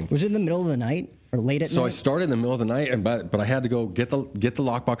thick chains. Was it in the middle of the night or late at night? So I started in the middle of the night, but I had to go get the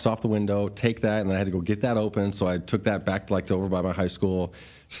lockbox off the window, take that, and then I had to go get that open. So I took that back to over by my high school,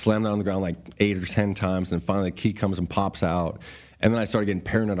 slammed that on the ground like 8 or 10 times, and finally the key comes and pops out. And then I started getting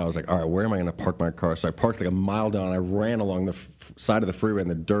paranoid. I was like, all right, where am I going to park my car? So I parked like a mile down. I ran along the side of the freeway in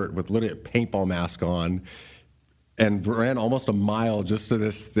the dirt with literally a paintball mask on and ran almost a mile just to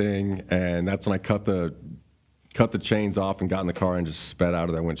this thing. And that's when I cut the chains off and got in the car and just sped out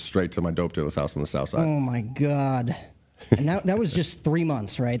of there. Went straight to my dope dealer's house on the south side. Oh, my God. And that was just 3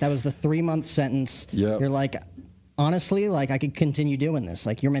 months, right? That was the 3-month sentence. Yep. You're like, honestly, like I could continue doing this.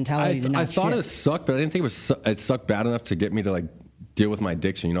 Like your mentality did not I thought shift. it sucked, but I didn't think it sucked bad enough to get me to like deal with my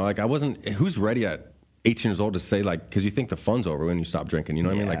addiction. You know, like I wasn't. Who's ready at 18 years old to say like, because you think the fun's over when you stop drinking. You know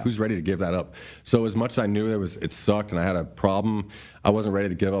what I mean? Like who's ready to give that up? So as much as I knew it sucked and I had a problem, I wasn't ready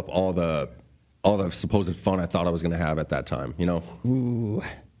to give up all the supposed fun I thought I was going to have at that time. You know. Ooh.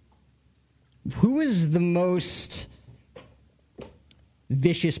 Who is the most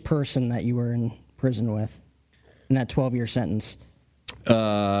vicious person that you were in prison with in that 12-year sentence?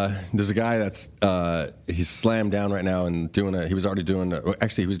 There's a guy that's he's slammed down right now and he was doing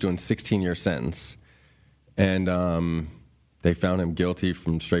 16-year sentence, and they found him guilty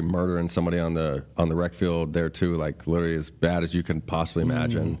from straight murdering somebody on the rec field there too, like literally as bad as you can possibly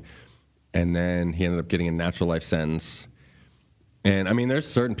imagine. And then he ended up getting a natural life sentence. And I mean, there's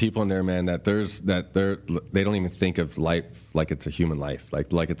certain people in there, man, they don't even think of life like it's a human life,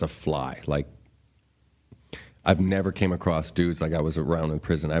 like it's a fly. Like I've never came across dudes like I was around in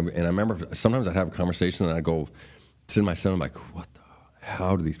prison. And I remember sometimes I'd have a conversation and I'd go sit in my cell and I'm like,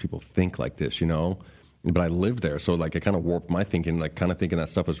 how do these people think like this, you know? But I lived there, so like it kind of warped my thinking, like kind of thinking that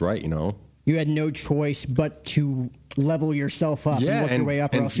stuff was right, you know? You had no choice but to level yourself up and work your way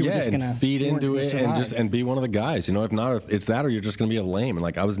up, or else you were just going to feed into it and be one of the guys, you know? If not, if it's that or you're just going to be a lame. And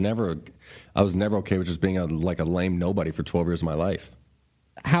like I was never okay with just being a lame nobody for 12 years of my life.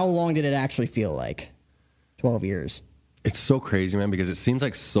 How long did it actually feel like? 12 years. It's so crazy, man, because it seems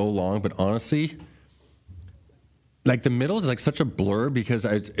like so long, but honestly, like the middle is like such a blur because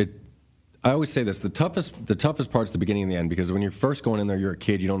I always say this, the toughest part's the beginning and the end, because when you're first going in there, you're a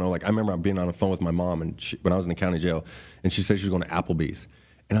kid, you don't know, like I remember being on the phone with my mom and when I was in the county jail, and she said she was going to Applebee's.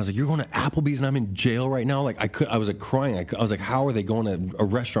 And I was like, you're going to Applebee's and I'm in jail right now? Like I was like crying. I was like, how are they going to a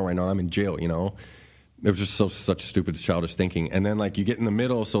restaurant right now and I'm in jail, you know? It was just such stupid, childish thinking. And then like you get in the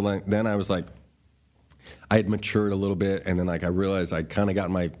middle, so like, then I was like, I had matured a little bit, and then like I realized I kind of got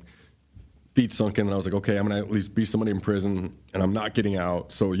my feet sunk in, and I was like, okay, I'm gonna at least be somebody in prison, and I'm not getting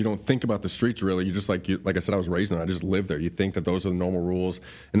out. So you don't think about the streets really. You just like I said, I was raised in it. I just lived there. You think that those are the normal rules,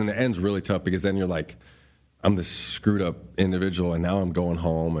 and then the end's really tough because then you're like, I'm this screwed up individual, and now I'm going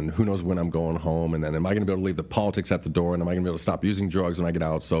home, and who knows when I'm going home, and then am I going to be able to leave the politics at the door, and am I going to be able to stop using drugs when I get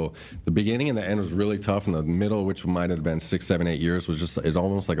out? So the beginning and the end was really tough, and the middle, which might have been 6, 7, 8 years, was just, it's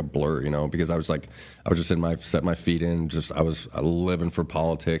almost like a blur, you know, because I was just set my feet in, I was living for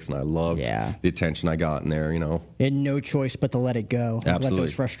politics, and I loved the attention I got in there, you know. You had no choice but to let it go. Absolutely. Let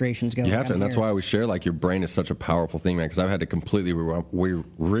those frustrations go. You have to, and that's why I always share, like, your brain is such a powerful thing, man, because I've had to completely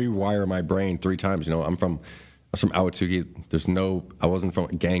rewire my brain 3 times, you know. I'm from Ahwatukee. I wasn't from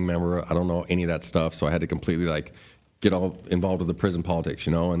a gang member. I don't know any of that stuff. So I had to completely like get all involved with the prison politics,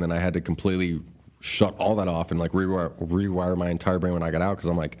 you know, and then I had to completely shut all that off and like rewire my entire brain when I got out. Cause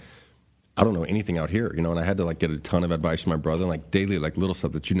I'm like, I don't know anything out here, you know, and I had to like get a ton of advice from my brother, like daily, like little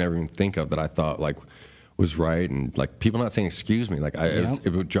stuff that you never even think of that I thought like was right. And like people not saying, excuse me, like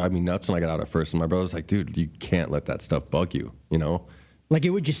it would drive me nuts when I got out at first. And my brother was like, dude, you can't let that stuff bug you, you know? Like, it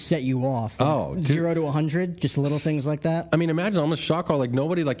would just set you off. Like 0 to 100, just little things like that. I mean, imagine almost shock all, like,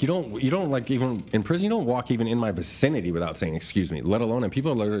 nobody, like, you don't, like, even in prison, you don't walk even in my vicinity without saying, excuse me, let alone, and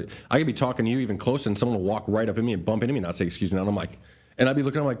people, literally, I could be talking to you even closer, and someone will walk right up in me and bump into me and not say, excuse me, and I'm like, and I'd be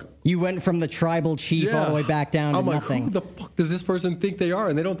looking, I'm like. You went from the tribal chief all the way back down to nothing. Who the fuck does this person think they are?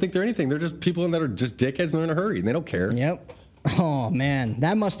 And they don't think they're anything. They're just people that are just dickheads and they're in a hurry, and they don't care. Yep. Oh, man,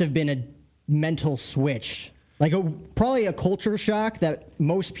 that must have been a mental switch. Like probably a culture shock that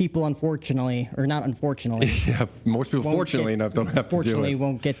most people, unfortunately, or not unfortunately. Yeah, most people, fortunately enough, don't have to deal with. Fortunately,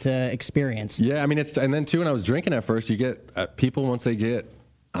 won't get to experience. Yeah, I mean, and then too, when I was drinking at first, you get people once they get,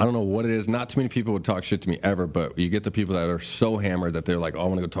 I don't know what it is. Not too many people would talk shit to me ever, but you get the people that are so hammered that they're like, oh, I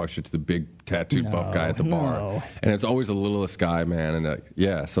want to go talk shit to the big tattooed buff guy at the bar. And it's always the littlest guy, man.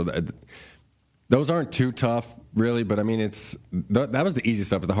 And so those aren't too tough, really, but I mean, that was the easy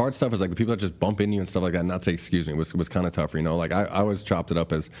stuff. The hard stuff is like the people that just bump into you and stuff like that and not say excuse me was kind of tougher, you know? Like I always chopped it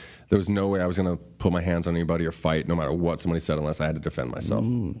up as there was no way I was going to put my hands on anybody or fight no matter what somebody said unless I had to defend myself.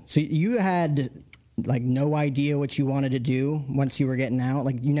 So you had like no idea what you wanted to do once you were getting out?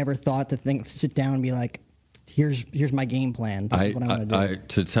 Like you never thought to sit down and be like, here's my game plan. This is what I want to do.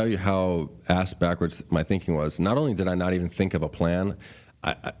 To tell you how ass backwards my thinking was, not only did I not even think of a plan,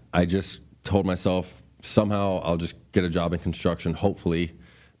 I just told myself somehow I'll just get a job in construction, hopefully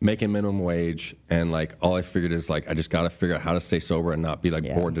making minimum wage. And like all I figured is like I just got to figure out how to stay sober and not be like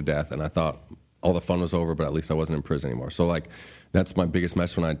bored to death. And I thought all the fun was over, but at least I wasn't in prison anymore. So like that's my biggest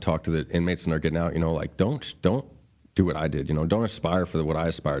message when I talk to the inmates when they're getting out. You know, like don't do what I did. You know, don't aspire for what I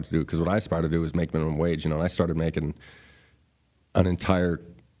aspired to do, because what I aspired to do was make minimum wage. You know, and I started making an entire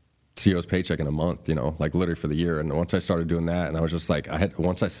CO's paycheck in a month. You know, like literally for the year. And once I started doing that, and I was just like,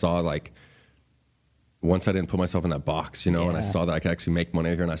 once I didn't put myself in that box, you know, and I saw that I could actually make money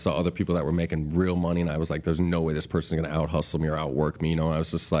here, and I saw other people that were making real money, and I was like, there's no way this person's going to out-hustle me or outwork me, you know, and I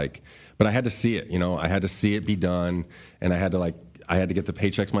was just like, but I had to see it, you know, I had to see it be done, and I had to get the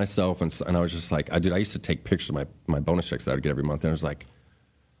paychecks myself, and I was just like, I used to take pictures of my bonus checks that I would get every month, and I was like,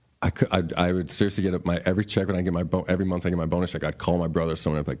 I would seriously get every check when I get every month I get my bonus check, I'd call my brother,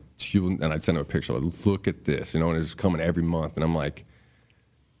 someone, I'd be like, and I'd send him a picture, like, look at this, you know, and it's coming every month, and I'm like,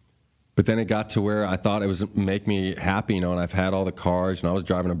 But then it got to where I thought it was make me happy, and I've had all the cars. I was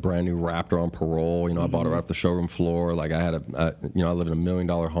driving a brand new Raptor on parole. I bought it right off the showroom floor. Like I had I lived in $1 million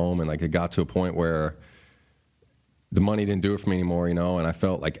home, and like it got to a point where the money didn't do it for me anymore, and I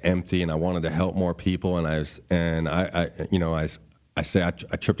felt like empty, and I wanted to help more people, and I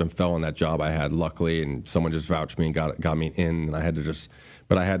tripped and fell on that job I had, luckily, and someone just vouched me and got me in, and I had to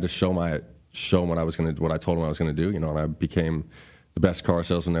show them what I told them I was gonna do, and I became the best car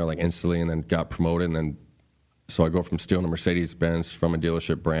salesman there like instantly, and then got promoted, and then so I go from stealing a Mercedes-Benz from a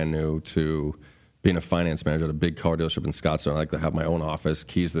dealership brand new to being a finance manager at a big car dealership in Scottsdale. I like to have my own office,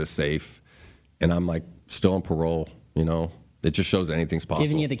 keys to the safe, and I'm like still on parole. It just shows that anything's possible.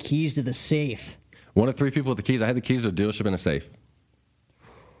 Giving you the keys to the safe. One of 3 people with the keys. I had the keys to a dealership and a safe.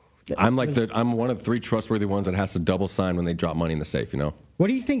 I'm one of 3 trustworthy ones that has to double sign when they drop money in the safe, What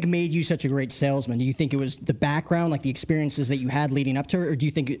do you think made you such a great salesman? Do you think it was the background, like the experiences that you had leading up to it, or do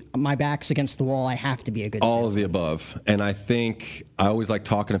you think my back's against the wall, I have to be a good salesman? All of the above. And I think I always like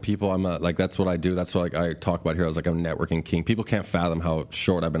talking to people. That's what I do. That's what I talk about here. I was like, I'm a networking king. People can't fathom how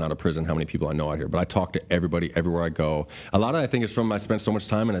short I've been out of prison, how many people I know out here. But I talk to everybody everywhere I go. A lot of it, I think, is from I spent so much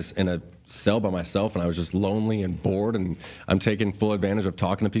time in a cell by myself, and I was just lonely and bored, and I'm taking full advantage of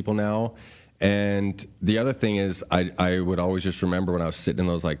talking to people now. And the other thing is, I would always just remember when I was sitting in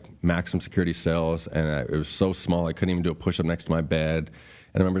those like maximum security cells, and it was so small I couldn't even do a push-up next to my bed.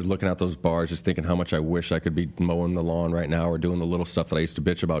 And I remember looking at those bars, just thinking how much I wish I could be mowing the lawn right now or doing the little stuff that I used to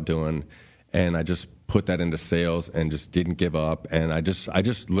bitch about doing. And I just put that into sales and just didn't give up. And I just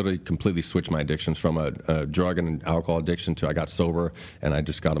literally completely switched my addictions from a drug and alcohol addiction to I got sober and I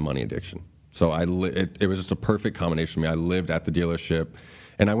just got a money addiction. So it was just a perfect combination for me. I lived at the dealership.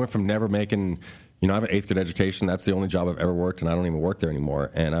 And I went from never making, I have an 8th grade education. That's the only job I've ever worked, and I don't even work there anymore.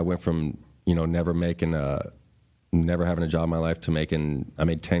 And I went from, never having a job in my life to I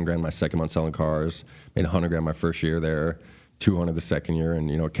made 10 grand my second month selling cars, made 100 grand my first year there, 200 the second year, and,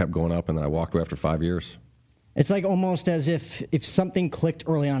 it kept going up, and then I walked away after 5 years. It's like almost as if something clicked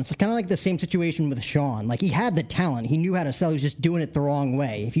early on. It's kind of like the same situation with Sean. Like he had the talent. He knew how to sell. He was just doing it the wrong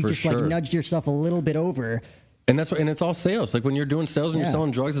way. If you like nudged yourself a little bit over. And it's all sales. Like when you're doing sales and you're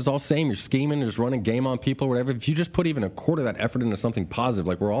selling drugs, it's all same. You're scheming, you're just running game on people, whatever. If you just put even a quarter of that effort into something positive,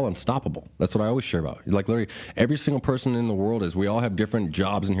 like we're all unstoppable. That's what I always share about. Like literally every single person in the world we all have different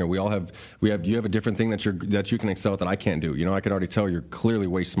jobs in here. You have a different thing that you can excel at that I can't do. I could already tell you're clearly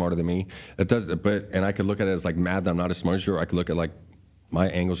way smarter than me. And I could look at it as like mad that I'm not as smart as you, or I could look at like my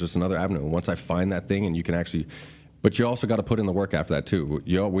angle's just another avenue. And once I find that thing and you can actually. But you also got to put in the work after that, too.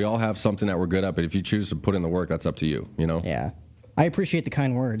 We all have something that we're good at, but if you choose to put in the work, that's up to you, Yeah. I appreciate the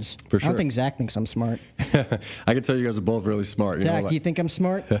kind words. For sure. I don't think Zach thinks I'm smart. I can tell you guys are both really smart. Zach, do you think I'm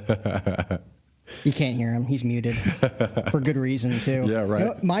smart? You can't hear him. He's muted. For good reason, too. Yeah,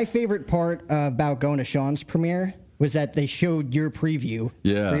 right. My favorite part about going to Sean's premiere was that they showed your preview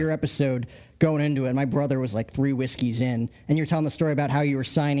for your episode going into it. My brother was like 3 whiskeys in, and you're telling the story about how you were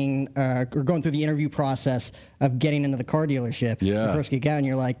signing or going through the interview process of getting into the car dealership. Yeah. You first get out, and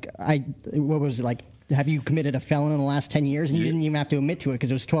you're like, what was it like? Have you committed a felon in the last 10 years? And you didn't even have to admit to it because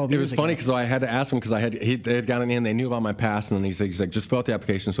it was 12 years ago. It was funny because I had to ask him because they had gotten in, they knew about my past, and then he's like, just fill out the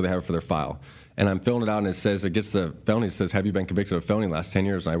application so they have it for their file. And I'm filling it out, and it gets the felony. It says, have you been convicted of a felony in the last 10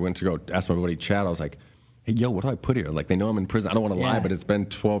 years? And I went to go ask my buddy Chad. I was like, hey, yo, what do I put here? Like, they know I'm in prison. I don't want to lie, but it's been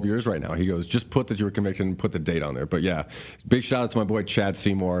 12 years right now. He goes, just put that you were convicted and put the date on there. But yeah, big shout out to my boy Chad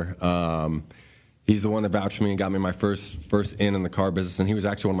Seymour. He's the one that vouched for me and got me my first in the car business, and he was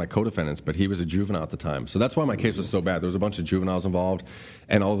actually one of my co-defendants, but he was a juvenile at the time. So that's why my case was so bad. There was a bunch of juveniles involved,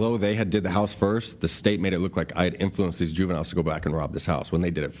 and although they did the house first, the state made it look like I had influenced these juveniles to go back and rob this house when they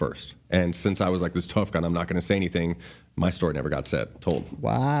did it first. And since I was like this tough guy, I'm not going to say anything, my story never got told.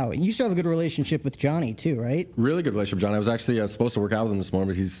 Wow. And you still have a good relationship with Johnny, too, right? Really good relationship with Johnny. I was actually supposed to work out with him this morning,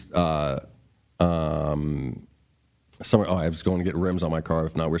 but he's somewhere. Oh, I was going to get rims on my car.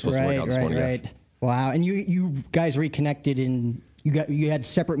 If not, we're supposed to work out this morning. Right. Yes. Wow. And you guys reconnected and you had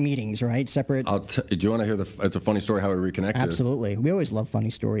separate meetings, right? Separate. Do you want to hear it's a funny story how we reconnected? Absolutely. We always love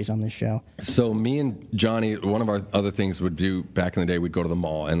funny stories on this show. So me and Johnny, one of our other things we'd do back in the day, we'd go to the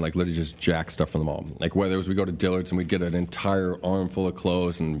mall and like literally just jack stuff from the mall. Like whether it was we go to Dillard's and we'd get an entire armful of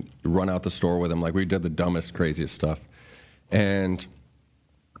clothes and run out the store with them. Like we did the dumbest, craziest stuff. And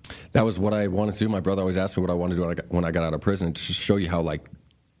that was what I wanted to do. My brother always asked me what I wanted to do when I got out of prison, to just show you how like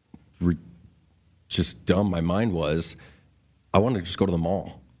just dumb my mind was. I wanted to just go to the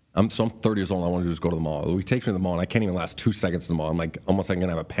mall. I'm 30 years old. And I wanted to just go to the mall. He takes me to the mall, and I can't even last 2 seconds in the mall. I'm like almost like I'm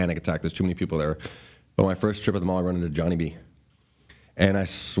gonna have a panic attack. There's too many people there. But my first trip at the mall, I run into Johnny B. And I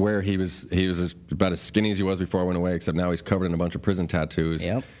swear he was about as skinny as he was before I went away, except now he's covered in a bunch of prison tattoos.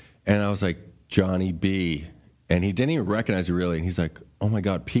 Yep. And I was like, Johnny B. And he didn't even recognize me really. And he's like, oh my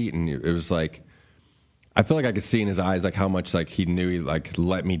God, Pete. And it was like, I feel like I could see in his eyes like how much like he knew he like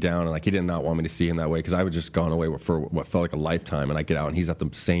let me down, and like he did not want me to see him that way, because I would just gone away for what felt like a lifetime, and I get out and he's at the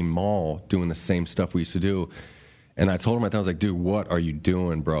same mall doing the same stuff we used to do. And I told him, I was like, dude, what are you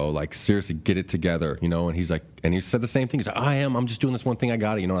doing, bro? Like, seriously, get it together, you know? And he's like, and he said the same thing. He's like, I'm just doing this one thing, I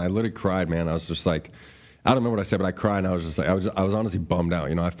got it, you know? And I literally cried, man. I was just like, I don't remember what I said, but I cried, and I was just like, I was honestly bummed out,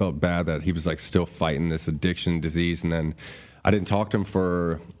 you know? I felt bad that he was like still fighting this addiction disease. And then I didn't talk to him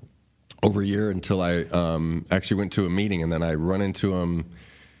for over a year until I actually went to a meeting, and then I run into him.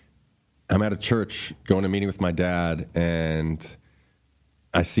 I'm at a church going to a meeting with my dad, and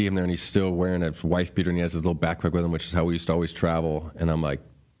I see him there, and he's still wearing a wife beater, and he has his little backpack with him, which is how we used to always travel. And I'm like,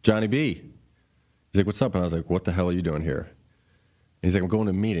 Johnny B. He's like, what's up? And I was like, what the hell are you doing here? And he's like, I'm going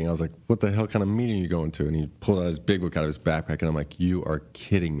to a meeting. I was like, what the hell kind of meeting are you going to? And he pulled out his big book out of his backpack, and I'm like, you are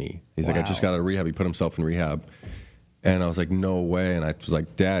kidding me. He's like, I just got out of rehab. He put himself in rehab. And I was like, no way. And I was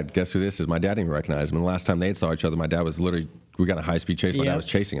like, Dad, guess who this is? My dad didn't even recognize him. And the last time they saw each other, my dad was literally, we got a high-speed chase. My dad was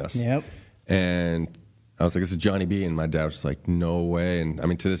chasing us. Yep. And I was like, this is Johnny B. And my dad was just like, no way. And I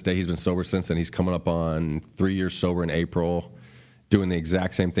mean, to this day, he's been sober since then. He's coming up on 3 years sober in April, doing the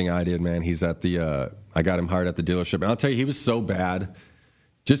exact same thing I did, man. He's at the, I got him hired at the dealership. And I'll tell you, he was so bad,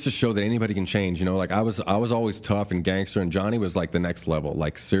 just to show that anybody can change, you know. Like I was always tough and gangster, and Johnny was like the next level.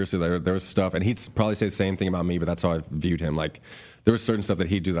 Like seriously, there was stuff, and he'd probably say the same thing about me, but that's how I viewed him. Like there was certain stuff that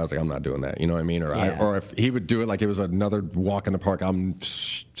he'd do that I was like, I'm not doing that, you know what I mean? Or or if he would do it like it was another walk in the park, I'm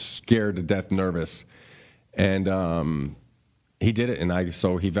scared to death, nervous, and he did it. And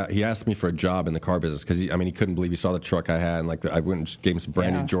he asked me for a job in the car business, because he couldn't believe he saw the truck I had, and like I went and gave him some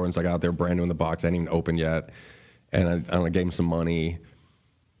brand new Jordans. I got out there brand new in the box, I hadn't even opened yet, and I gave him some money.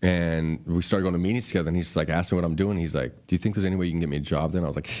 And we started going to meetings together, and he's like, asked me what I'm doing. He's like, do you think there's any way you can get me a job there? And I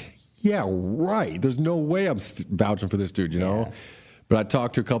was like, yeah, right. There's no way I'm vouching for this dude, you know? Yeah. But I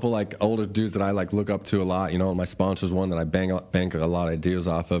talked to a couple like older dudes that I like look up to a lot, you know. My sponsor's one that I bank a lot of ideas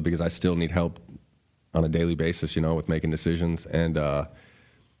off of, because I still need help on a daily basis, you know, with making decisions. And I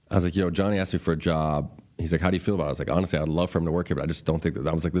was like, yo, Johnny asked me for a job. He's like, how do you feel about it? I was like, honestly, I'd love for him to work here, but I just don't think that.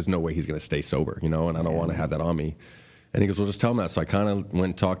 I was like, there's no way he's going to stay sober, you know, and I don't want to have that on me. And he goes, well, just tell him that. So I kind of went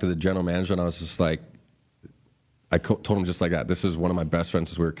and talked to the general manager, and I was just like, I told him just like that. This is one of my best friends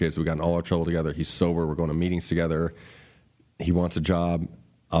since we were kids. We got in all our trouble together. He's sober. We're going to meetings together. He wants a job.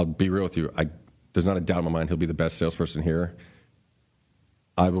 I'll be real with you. There's not a doubt in my mind he'll be the best salesperson here.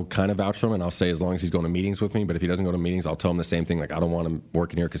 I will kind of vouch for him, and I'll say as long as he's going to meetings with me. But if he doesn't go to meetings, I'll tell him the same thing. Like, I don't want him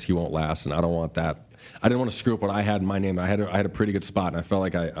working here because he won't last, and I don't want that. I didn't want to screw up what I had in my name. I had a pretty good spot, and I felt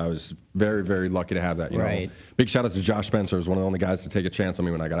like I was very, very lucky to have that. You know? Big shout out to Josh Spencer, who's one of the only guys to take a chance on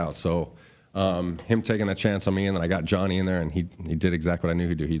me when I got out. So him taking that chance on me, and then I got Johnny in there, and he did exactly what I knew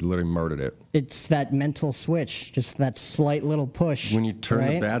he'd do. He literally murdered it. It's that mental switch, just that slight little push. When you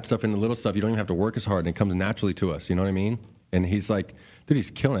turn the bad stuff into little stuff, you don't even have to work as hard, and it comes naturally to us. You know what I mean? And he's like, dude,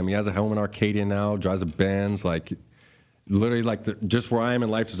 he's killing him. He has a home in Arcadia now, drives a Benz, like literally like just where I am in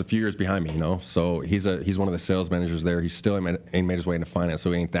life, just a few years behind me, you know? So he's one of the sales managers there. He still ain't made his way into finance,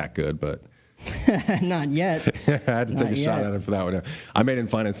 so he ain't that good, but. Not yet. I had to take a shot at him for that one. I made it in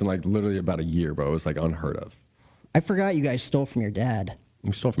finance in like literally about a year, bro. It was like unheard of. I forgot you guys stole from your dad.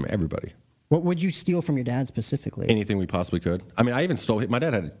 We stole from everybody. What would you steal from your dad specifically? Anything we possibly could. I mean, I even stole, my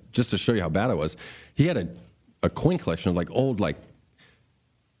dad had, just to show you how bad I was, he had a coin collection of like old, like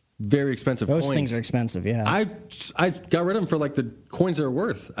very expensive coins. Those things are expensive, yeah. I got rid of them for like the coins they're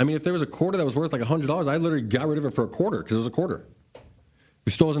worth. I mean, if there was a quarter that was worth like $100, I literally got rid of it for a quarter because it was a quarter.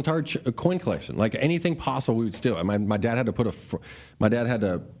 We stole his entire coin collection. Like anything possible, we would steal. My dad had to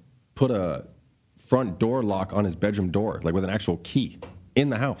put a front door lock on his bedroom door, like with an actual key in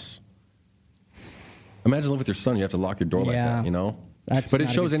the house. Imagine living with your son. You have to lock your door like that, you know? But it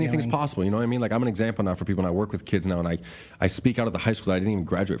shows anything's possible, you know what I mean? Like I'm an example now for people, and I work with kids now, and I speak out of the high school that I didn't even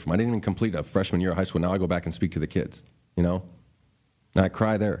graduate from. I didn't even complete a freshman year of high school. Now I go back and speak to the kids, you know? And I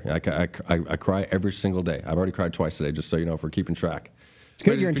cry there. I cry every single day. I've already cried twice today, just so you know, if we're keeping track. It's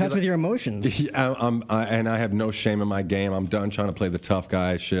good. You're in touch with your emotions. And I have no shame in my game. I'm done trying to play the tough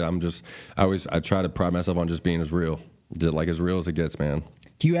guy shit. I try to pride myself on just being as real as it gets, man.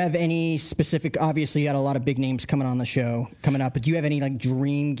 Do you have any specific, obviously you got a lot of big names coming on the show coming up, but do you have any like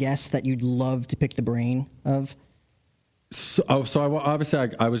dream guests that you'd love to pick the brain of? I was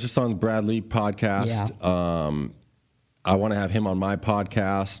just on Bradley podcast. Yeah. I want to have him on my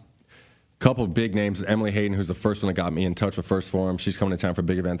podcast. Couple of big names. Emily Hayden, who's the first one that got me in touch with First Forum. She's coming to town for a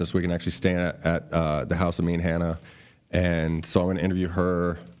big event this week and actually staying at the house of me and Hannah. And so I'm going to interview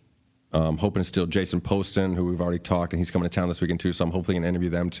her. hoping to steal Jason Poston, who we've already talked, and he's coming to town this weekend too, so I'm hopefully going to interview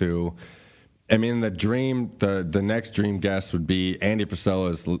them too. I mean, the next dream guest would be Andy Frisella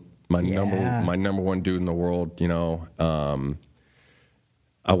is my number one dude in the world, you know.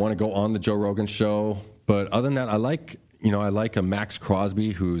 I want to go on the Joe Rogan show, but other than that, I like a Max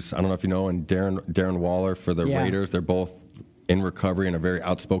Crosby, who's, I don't know if you know, and Darren Waller for the Raiders. They're both in recovery and are very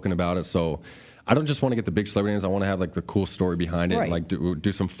outspoken about it. So I don't just want to get the big celebrity names. I want to have like the cool story behind it, and like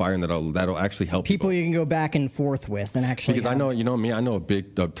do some firing that'll actually help people you can go back and forth with, and actually because I know me, I know a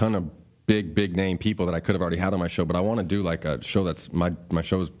ton of big name people that I could have already had on my show, but I want to do like a show that's my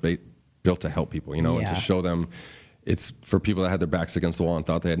show is built to help people, you know, and to show them it's for people that had their backs against the wall and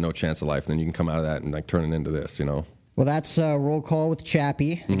thought they had no chance of life, and then you can come out of that and like turn it into this, you know. Well, that's Roll Call with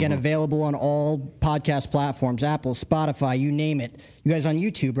Chappy. Again, available on all podcast platforms, Apple, Spotify, you name it. You guys on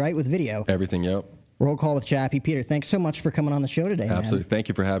YouTube, right, with video? Everything, yep. Roll Call with Chappy. Peter, thanks so much for coming on the show today, Absolutely. Man. Thank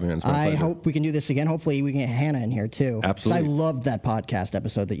you for having me. It's my pleasure. I hope we can do this again. Hopefully we can get Hannah in here, too. Absolutely. I loved that podcast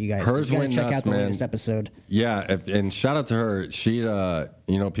episode that you guys Hers did. You went gotta check nuts, out the man. latest episode. Yeah, and shout out to her. She, you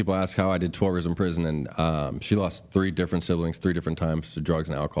know, people ask how I did 12 years in prison, and she lost 3 different siblings 3 different times to drugs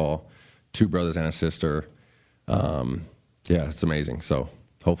and alcohol, 2 brothers and a sister. Yeah, it's amazing. So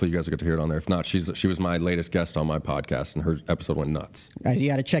hopefully you guys will get to hear it on there. If not, she was my latest guest on my podcast, and her episode went nuts. Guys, you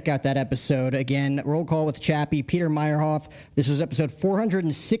got to check out that episode. Again, Roll Call with Chappy, Peter Meyerhoff. This was episode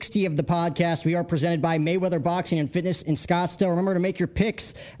 460 of the podcast. We are presented by Mayweather Boxing and Fitness in Scottsdale. Remember to make your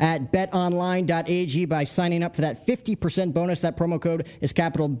picks at betonline.ag by signing up for that 50% bonus. That promo code is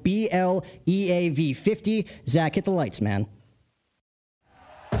capital BLEAV50. Zach, hit the lights, man.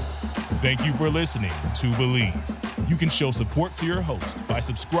 Thank you for listening to Believe. You can show support to your host by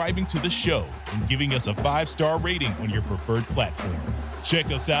subscribing to the show and giving us a 5-star rating on your preferred platform. Check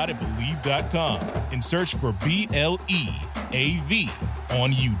us out at Believe.com and search for BLEAV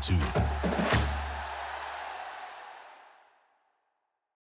on YouTube.